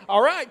 Step on there.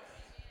 All right.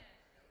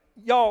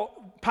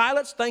 Y'all,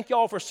 pilots, thank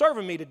y'all for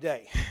serving me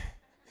today.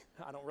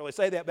 I don't really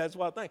say that, but that's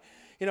what I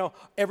think.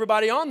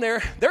 Everybody on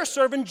there, they're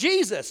serving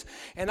Jesus,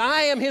 and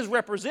I am his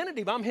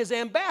representative. I'm his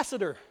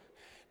ambassador.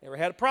 Never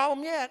had a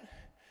problem yet.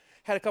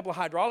 Had a couple of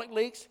hydraulic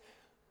leaks.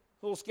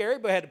 A little scary,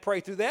 but I had to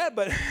pray through that,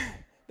 but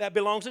that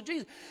belongs to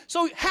Jesus.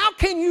 So how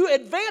can you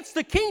advance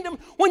the kingdom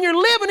when you're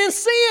living in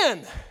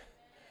sin?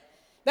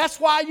 That's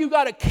why you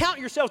got to count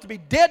yourself to be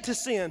dead to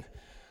sin,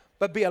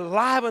 but be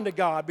alive unto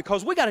God,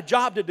 because we got a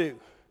job to do.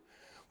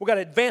 We got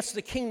to advance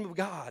the kingdom of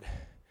God.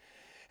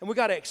 And we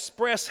got to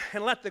express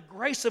and let the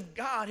grace of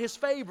God, his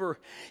favor,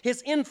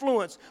 his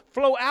influence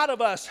flow out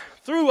of us,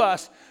 through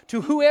us,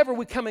 to whoever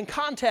we come in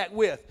contact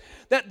with.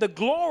 That the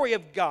glory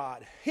of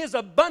God, his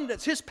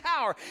abundance, his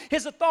power,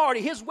 his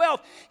authority, his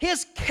wealth,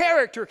 his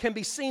character can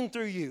be seen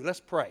through you. Let's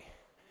pray.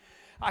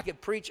 I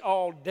could preach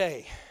all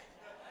day.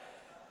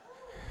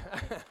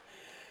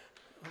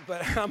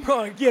 But I'm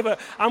going to give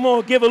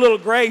a little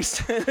grace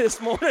this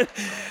morning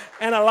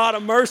and a lot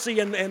of mercy,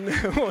 and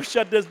we'll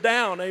shut this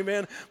down,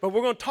 amen. But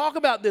we're going to talk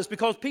about this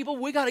because, people,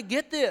 we got to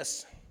get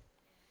this.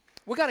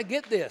 We got to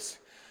get this.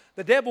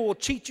 The devil will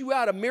cheat you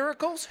out of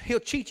miracles. He'll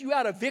cheat you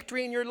out of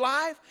victory in your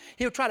life.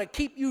 He'll try to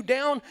keep you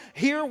down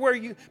here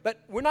but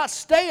we're not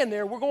staying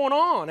there. We're going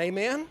on,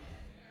 amen.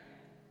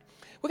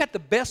 We got the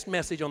best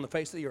message on the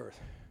face of the earth.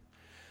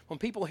 When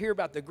people hear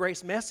about the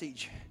grace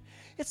message,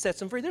 it sets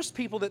them free. There's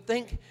people that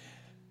think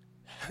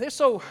they're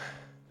so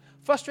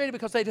frustrated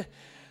because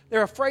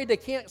they're afraid they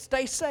can't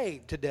stay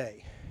saved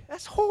today.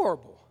 That's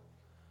horrible.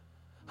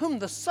 Whom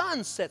the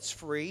Son sets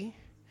free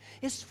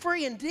is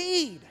free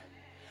indeed.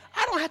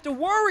 I don't have to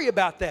worry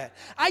about that.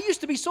 I used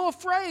to be so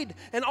afraid,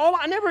 and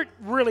I never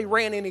really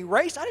ran any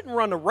race. I didn't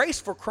run a race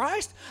for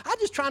Christ. I was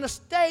just trying to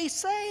stay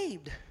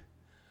saved.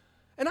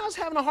 And I was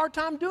having a hard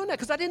time doing that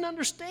because I didn't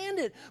understand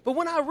it. But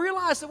when I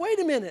realized that, wait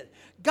a minute,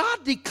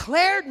 God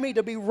declared me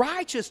to be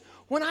righteous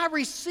when I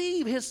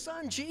receive His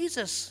Son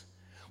Jesus.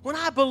 When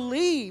I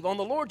believe on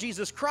the Lord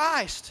Jesus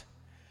Christ,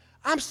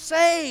 I'm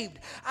saved.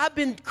 I've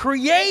been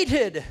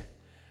created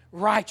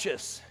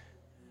righteous.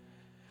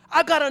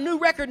 I've got a new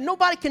record.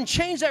 Nobody can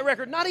change that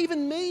record, not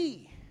even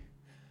me.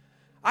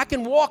 I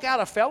can walk out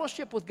of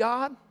fellowship with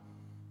God,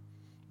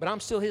 but I'm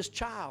still His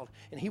child,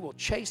 and He will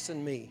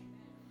chasten me.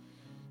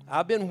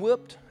 I've been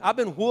whooped.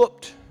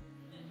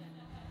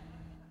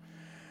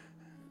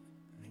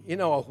 You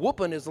know, a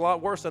whooping is a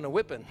lot worse than a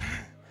whipping.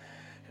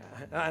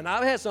 And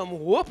I've had some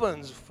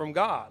whoopings from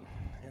God,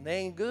 and they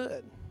ain't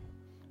good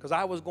because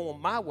I was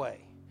going my way.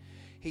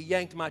 He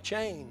yanked my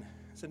chain.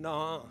 I said,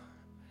 no,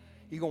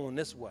 you're going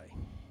this way.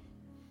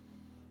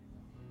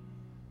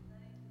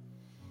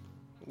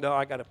 No,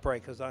 I got to pray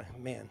because,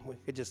 we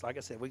could just, like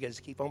I said, we got to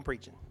just keep on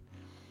preaching.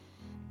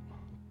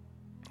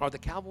 Are the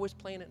Cowboys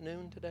playing at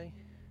noon today?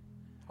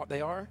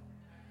 They are?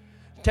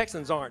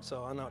 Texans aren't,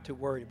 so I'm not too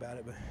worried about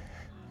it. But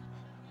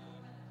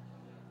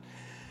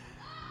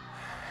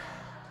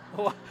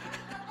well,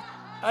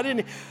 I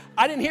didn't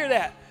hear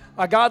that.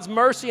 By God's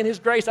mercy and His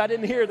grace, I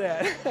didn't hear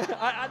that.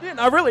 I didn't.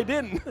 I really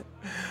didn't. Well,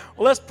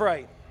 let's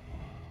pray.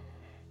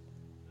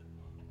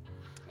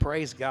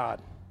 Praise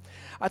God.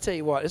 I tell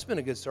you what, it's been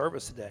a good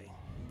service today.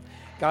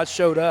 God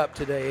showed up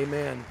today,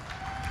 amen.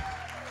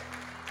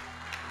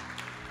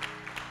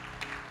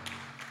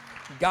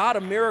 God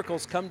of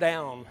miracles come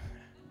down.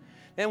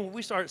 And when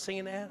we started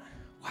singing that,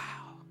 wow.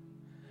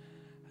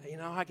 You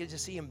know, I could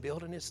just see Him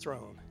building His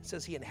throne. It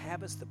says He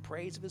inhabits the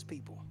praise of His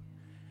people.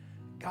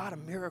 God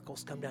of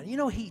miracles come down. You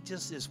know, He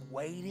just is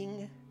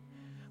waiting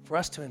for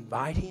us to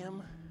invite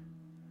Him.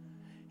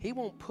 He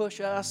won't push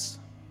us.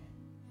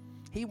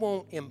 He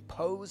won't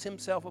impose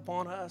Himself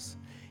upon us.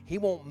 He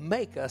won't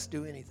make us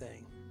do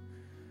anything.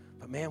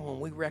 But man, when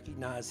we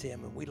recognize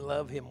Him and we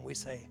love Him and we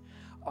say,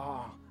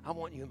 oh, I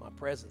want you in my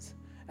presence.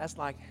 That's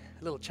like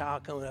a little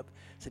child coming up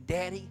and said,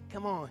 Daddy,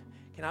 come on,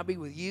 can I be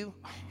with you?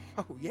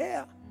 Oh,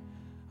 yeah.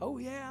 Oh,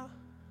 yeah.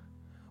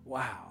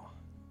 Wow.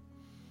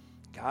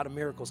 God of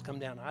miracles come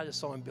down. I just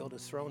saw Him build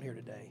His throne here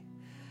today.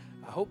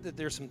 I hope that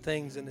there's some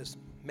things in this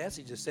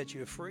message that set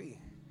you free.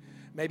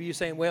 Maybe you're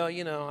saying, well,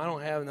 you know,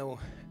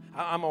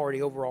 I'm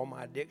already over all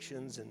my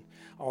addictions and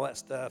all that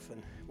stuff.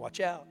 And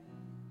watch out.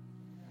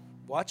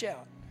 Watch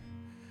out.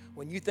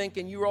 When you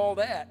thinking you're all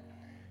that,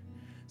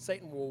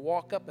 Satan will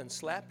walk up and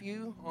slap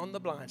you on the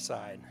blind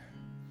side.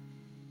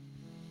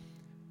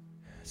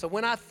 So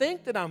when I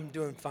think that I'm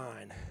doing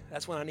fine,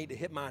 that's when I need to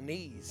hit my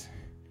knees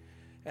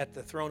at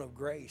the throne of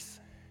grace.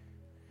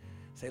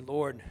 Say,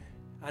 Lord,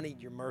 I need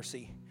your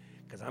mercy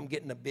because I'm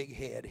getting a big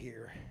head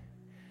here.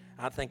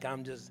 I think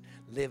I'm just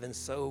living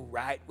so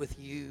right with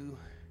you.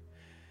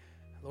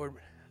 Lord,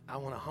 I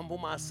want to humble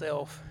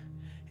myself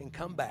and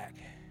come back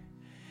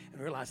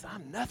and realize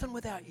I'm nothing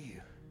without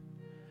you.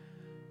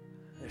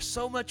 There's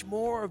so much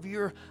more of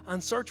your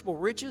unsearchable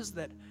riches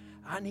that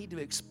I need to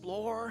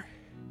explore,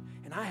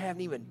 and I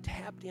haven't even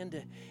tapped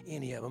into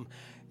any of them.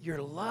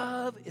 Your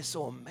love is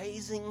so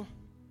amazing.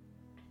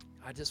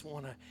 I just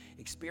want to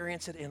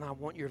experience it, and I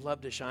want your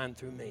love to shine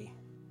through me.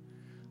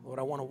 Lord,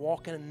 I want to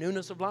walk in a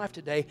newness of life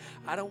today.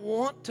 I don't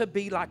want to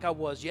be like I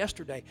was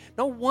yesterday.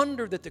 No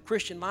wonder that the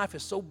Christian life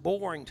is so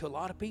boring to a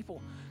lot of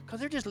people because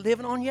they're just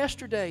living on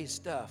yesterday's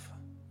stuff.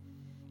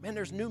 Man,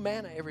 there's new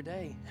manna every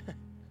day.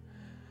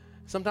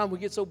 Sometimes we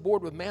get so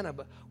bored with manna,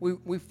 but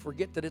we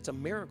forget that it's a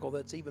miracle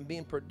that's even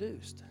being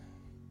produced.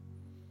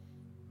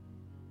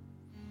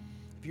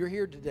 If you're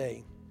here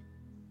today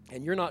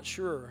and you're not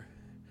sure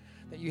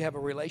that you have a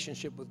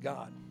relationship with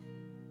God,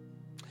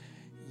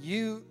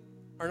 you've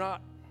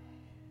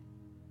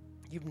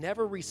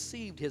never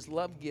received His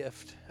love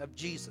gift of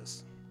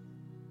Jesus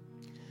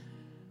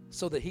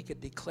so that He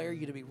could declare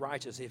you to be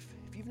righteous. If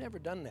you've never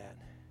done that,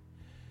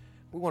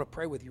 we want to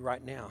pray with you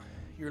right now.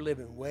 You're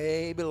living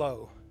way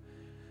below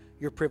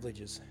your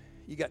privileges.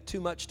 You got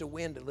too much to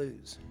win to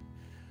lose.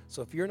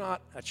 So if you're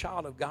not a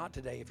child of God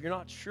today, if you're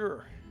not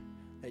sure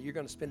that you're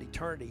going to spend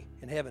eternity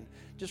in heaven,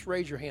 just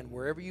raise your hand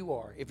wherever you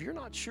are. If you're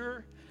not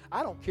sure,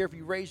 I don't care if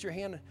you raise your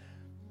hand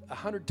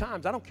 100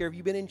 times. I don't care if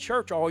you've been in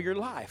church all your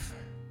life.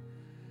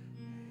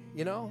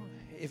 You know,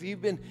 if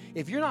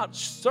you're not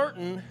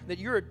certain that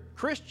you're a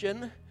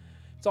Christian,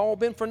 it's all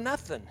been for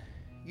nothing.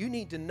 You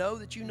need to know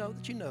that you know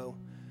that you know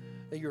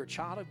that you're a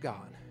child of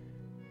God.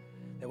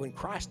 That when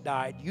Christ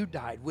died, you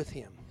died with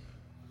him.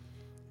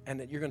 And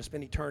that you're going to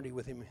spend eternity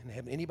with him in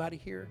heaven. Anybody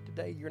here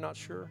today, you're not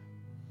sure?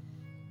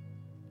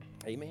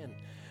 Amen.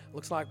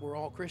 Looks like we're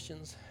all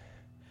Christians.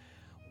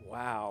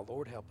 Wow,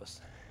 Lord help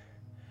us.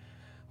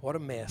 What a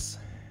mess.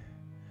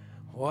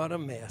 What a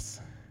mess.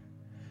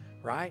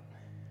 Right?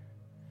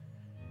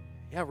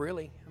 Yeah,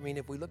 really. I mean,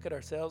 if we look at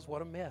ourselves,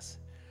 what a mess.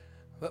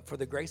 But for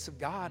the grace of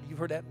God, you've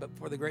heard that, but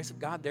for the grace of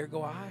God, there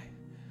go I.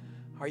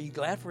 Are you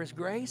glad for his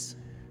grace?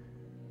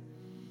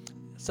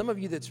 Some of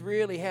you that's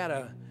really had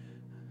a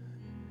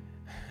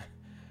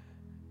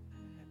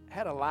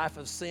life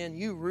of sin,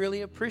 you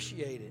really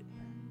appreciate it.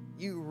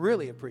 You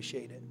really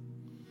appreciate it.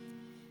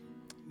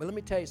 But let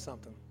me tell you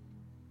something.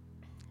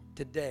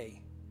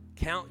 Today,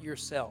 count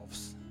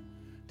yourselves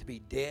to be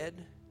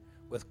dead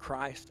with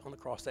Christ on the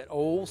cross. That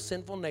old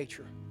sinful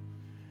nature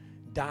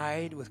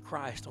died with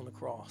Christ on the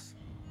cross.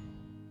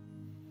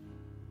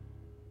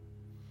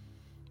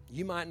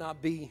 You might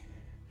not be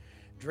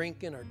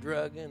drinking or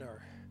drugging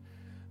or,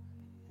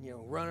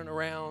 running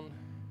around.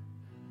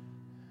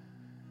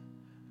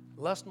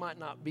 Lust might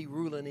not be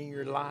ruling in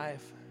your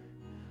life,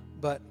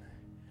 but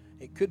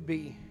it could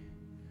be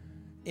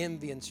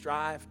envy and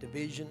strife,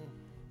 division,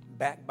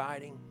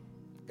 backbiting,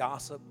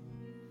 gossip,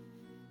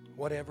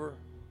 whatever.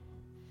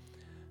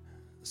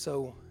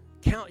 So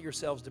count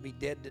yourselves to be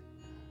dead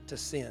to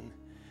sin.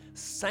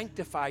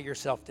 Sanctify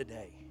yourself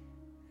today.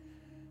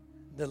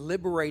 The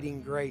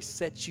liberating grace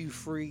sets you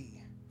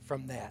free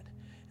from that.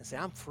 And say,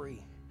 I'm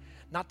free,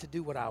 not to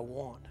do what I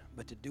want,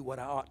 but to do what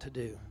I ought to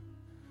do.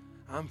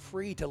 I'm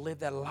free to live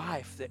that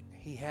life that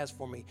he has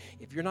for me.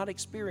 If you're not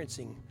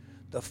experiencing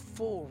the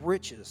full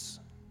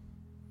riches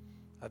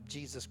of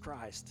Jesus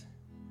Christ,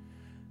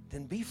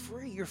 then be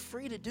free. You're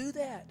free to do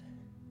that.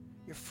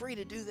 You're free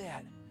to do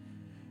that.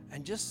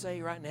 And just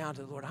say right now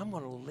to the Lord, I'm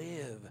going to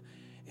live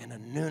in a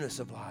newness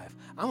of life.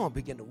 I'm going to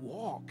begin to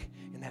walk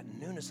in that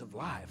newness of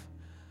life.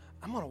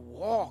 I'm going to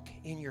walk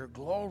in your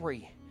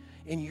glory,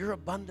 in your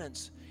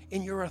abundance,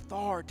 in your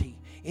authority,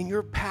 in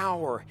your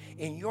power,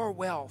 in your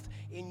wealth,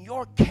 in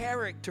your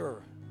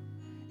character.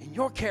 In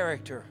your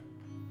character.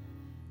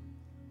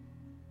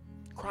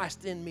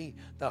 Christ in me,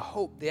 the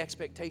hope, the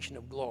expectation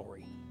of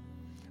glory.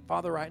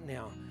 Father, right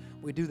now,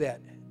 we do that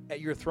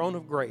at your throne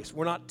of grace.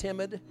 We're not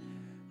timid.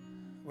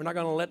 We're not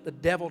going to let the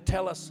devil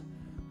tell us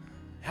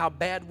how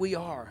bad we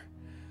are.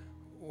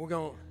 We're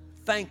going to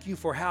thank you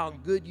for how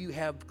good you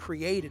have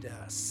created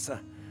us.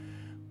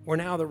 We're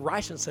now the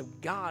righteousness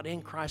of God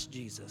in Christ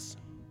Jesus.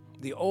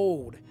 The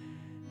old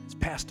has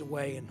passed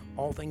away and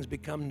all things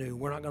become new.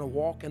 We're not going to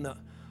walk in the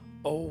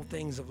old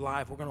things of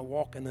life. We're going to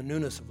walk in the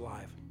newness of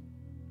life.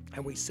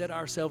 And we set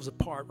ourselves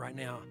apart right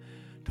now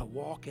to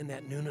walk in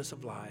that newness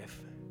of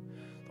life.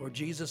 Lord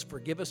Jesus,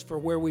 forgive us for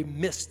where we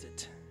missed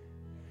it,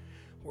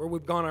 where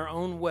we've gone our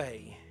own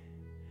way,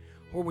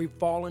 where we've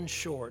fallen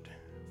short.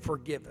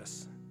 Forgive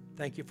us.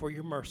 Thank you for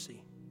your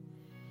mercy.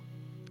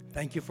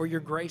 Thank you for your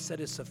grace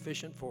that is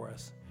sufficient for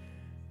us.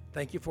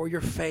 Thank you for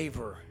your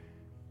favor.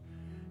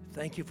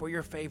 Thank you for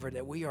your favor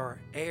that we are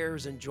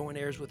heirs and joint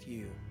heirs with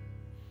you.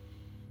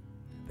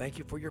 Thank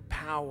you for your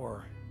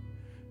power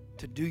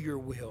to do your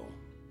will.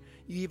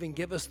 You even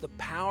give us the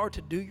power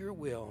to do your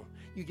will.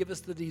 You give us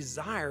the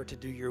desire to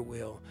do your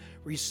will.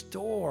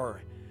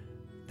 Restore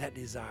that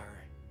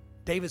desire.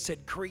 David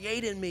said,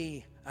 create in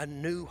me a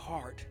new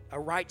heart, a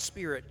right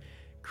spirit.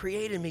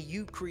 Create in me.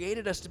 You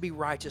created us to be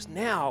righteous.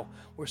 Now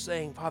we're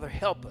saying, Father,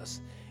 help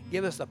us.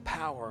 Give us the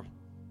power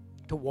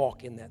to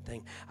walk in that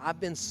thing. I've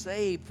been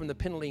saved from the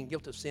penalty and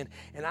guilt of sin,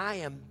 and I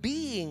am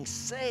being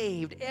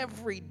saved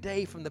every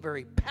day from the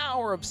very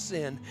power of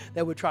sin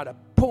that would try to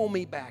pull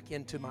me back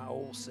into my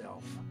old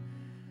self.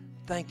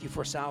 Thank you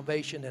for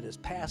salvation that is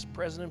past,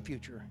 present, and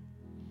future.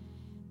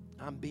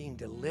 I'm being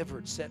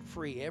delivered, set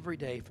free every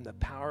day from the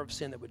power of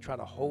sin that would try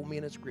to hold me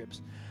in its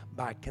grips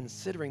by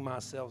considering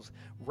myself,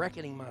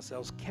 reckoning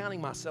myself,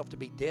 counting myself to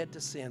be dead to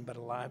sin but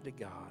alive to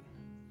God.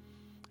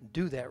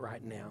 Do that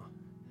right now.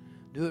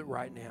 Do it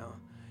right now.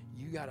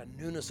 You got a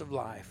newness of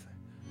life.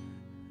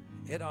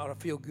 It ought to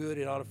feel good.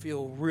 It ought to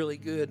feel really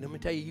good. And let me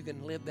tell you, you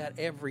can live that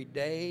every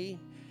day,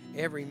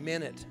 every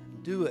minute.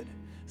 Do it.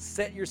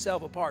 Set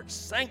yourself apart.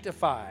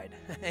 Sanctified.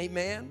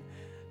 Amen.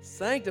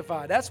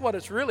 Sanctified. That's what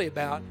it's really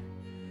about.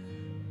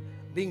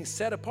 Being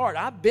set apart.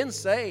 I've been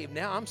saved.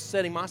 Now I'm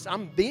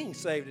being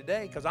saved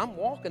today because I'm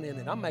walking in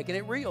it. I'm making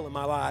it real in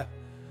my life.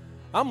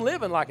 I'm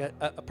living like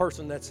a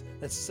person that's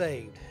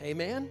saved.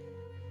 Amen.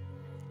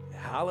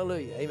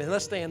 Hallelujah. Amen.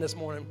 Let's stand this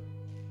morning.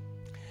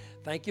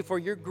 Thank you for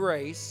your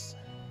grace.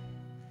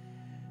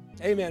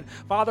 Amen.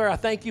 Father, I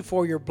thank you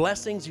for your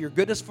blessings, your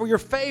goodness, for your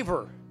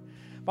favor.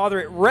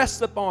 Father, it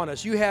rests upon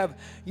us. You have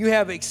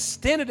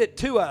extended it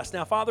to us.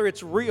 Now, Father,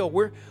 it's real.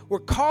 We're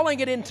calling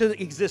it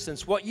into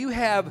existence. What you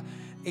have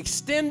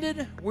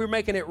extended. We're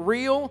making it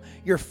real.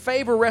 Your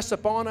favor rests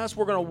upon us.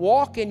 We're going to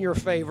walk in your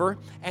favor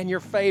and your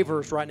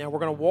favors right now. We're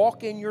going to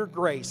walk in your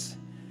grace.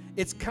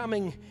 It's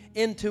coming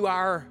into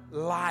our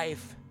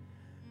life.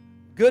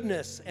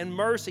 Goodness and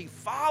mercy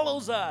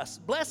follows us.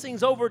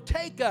 Blessings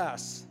overtake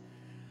us.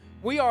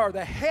 We are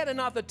the head and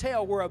not the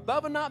tail. We're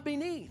above and not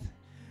beneath.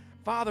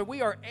 Father,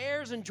 we are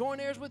heirs and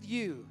joint heirs with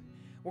you.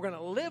 We're going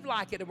to live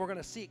like it, and we're going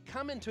to see it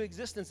come into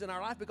existence in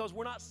our life because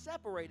we're not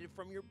separated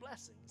from your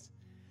blessings.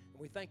 And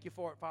we thank you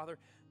for it, Father.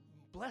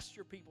 Bless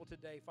your people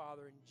today,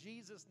 Father, in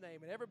Jesus' name.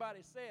 And everybody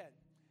said,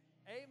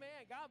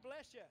 amen. God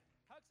bless you.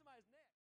 Hug somebody's neck.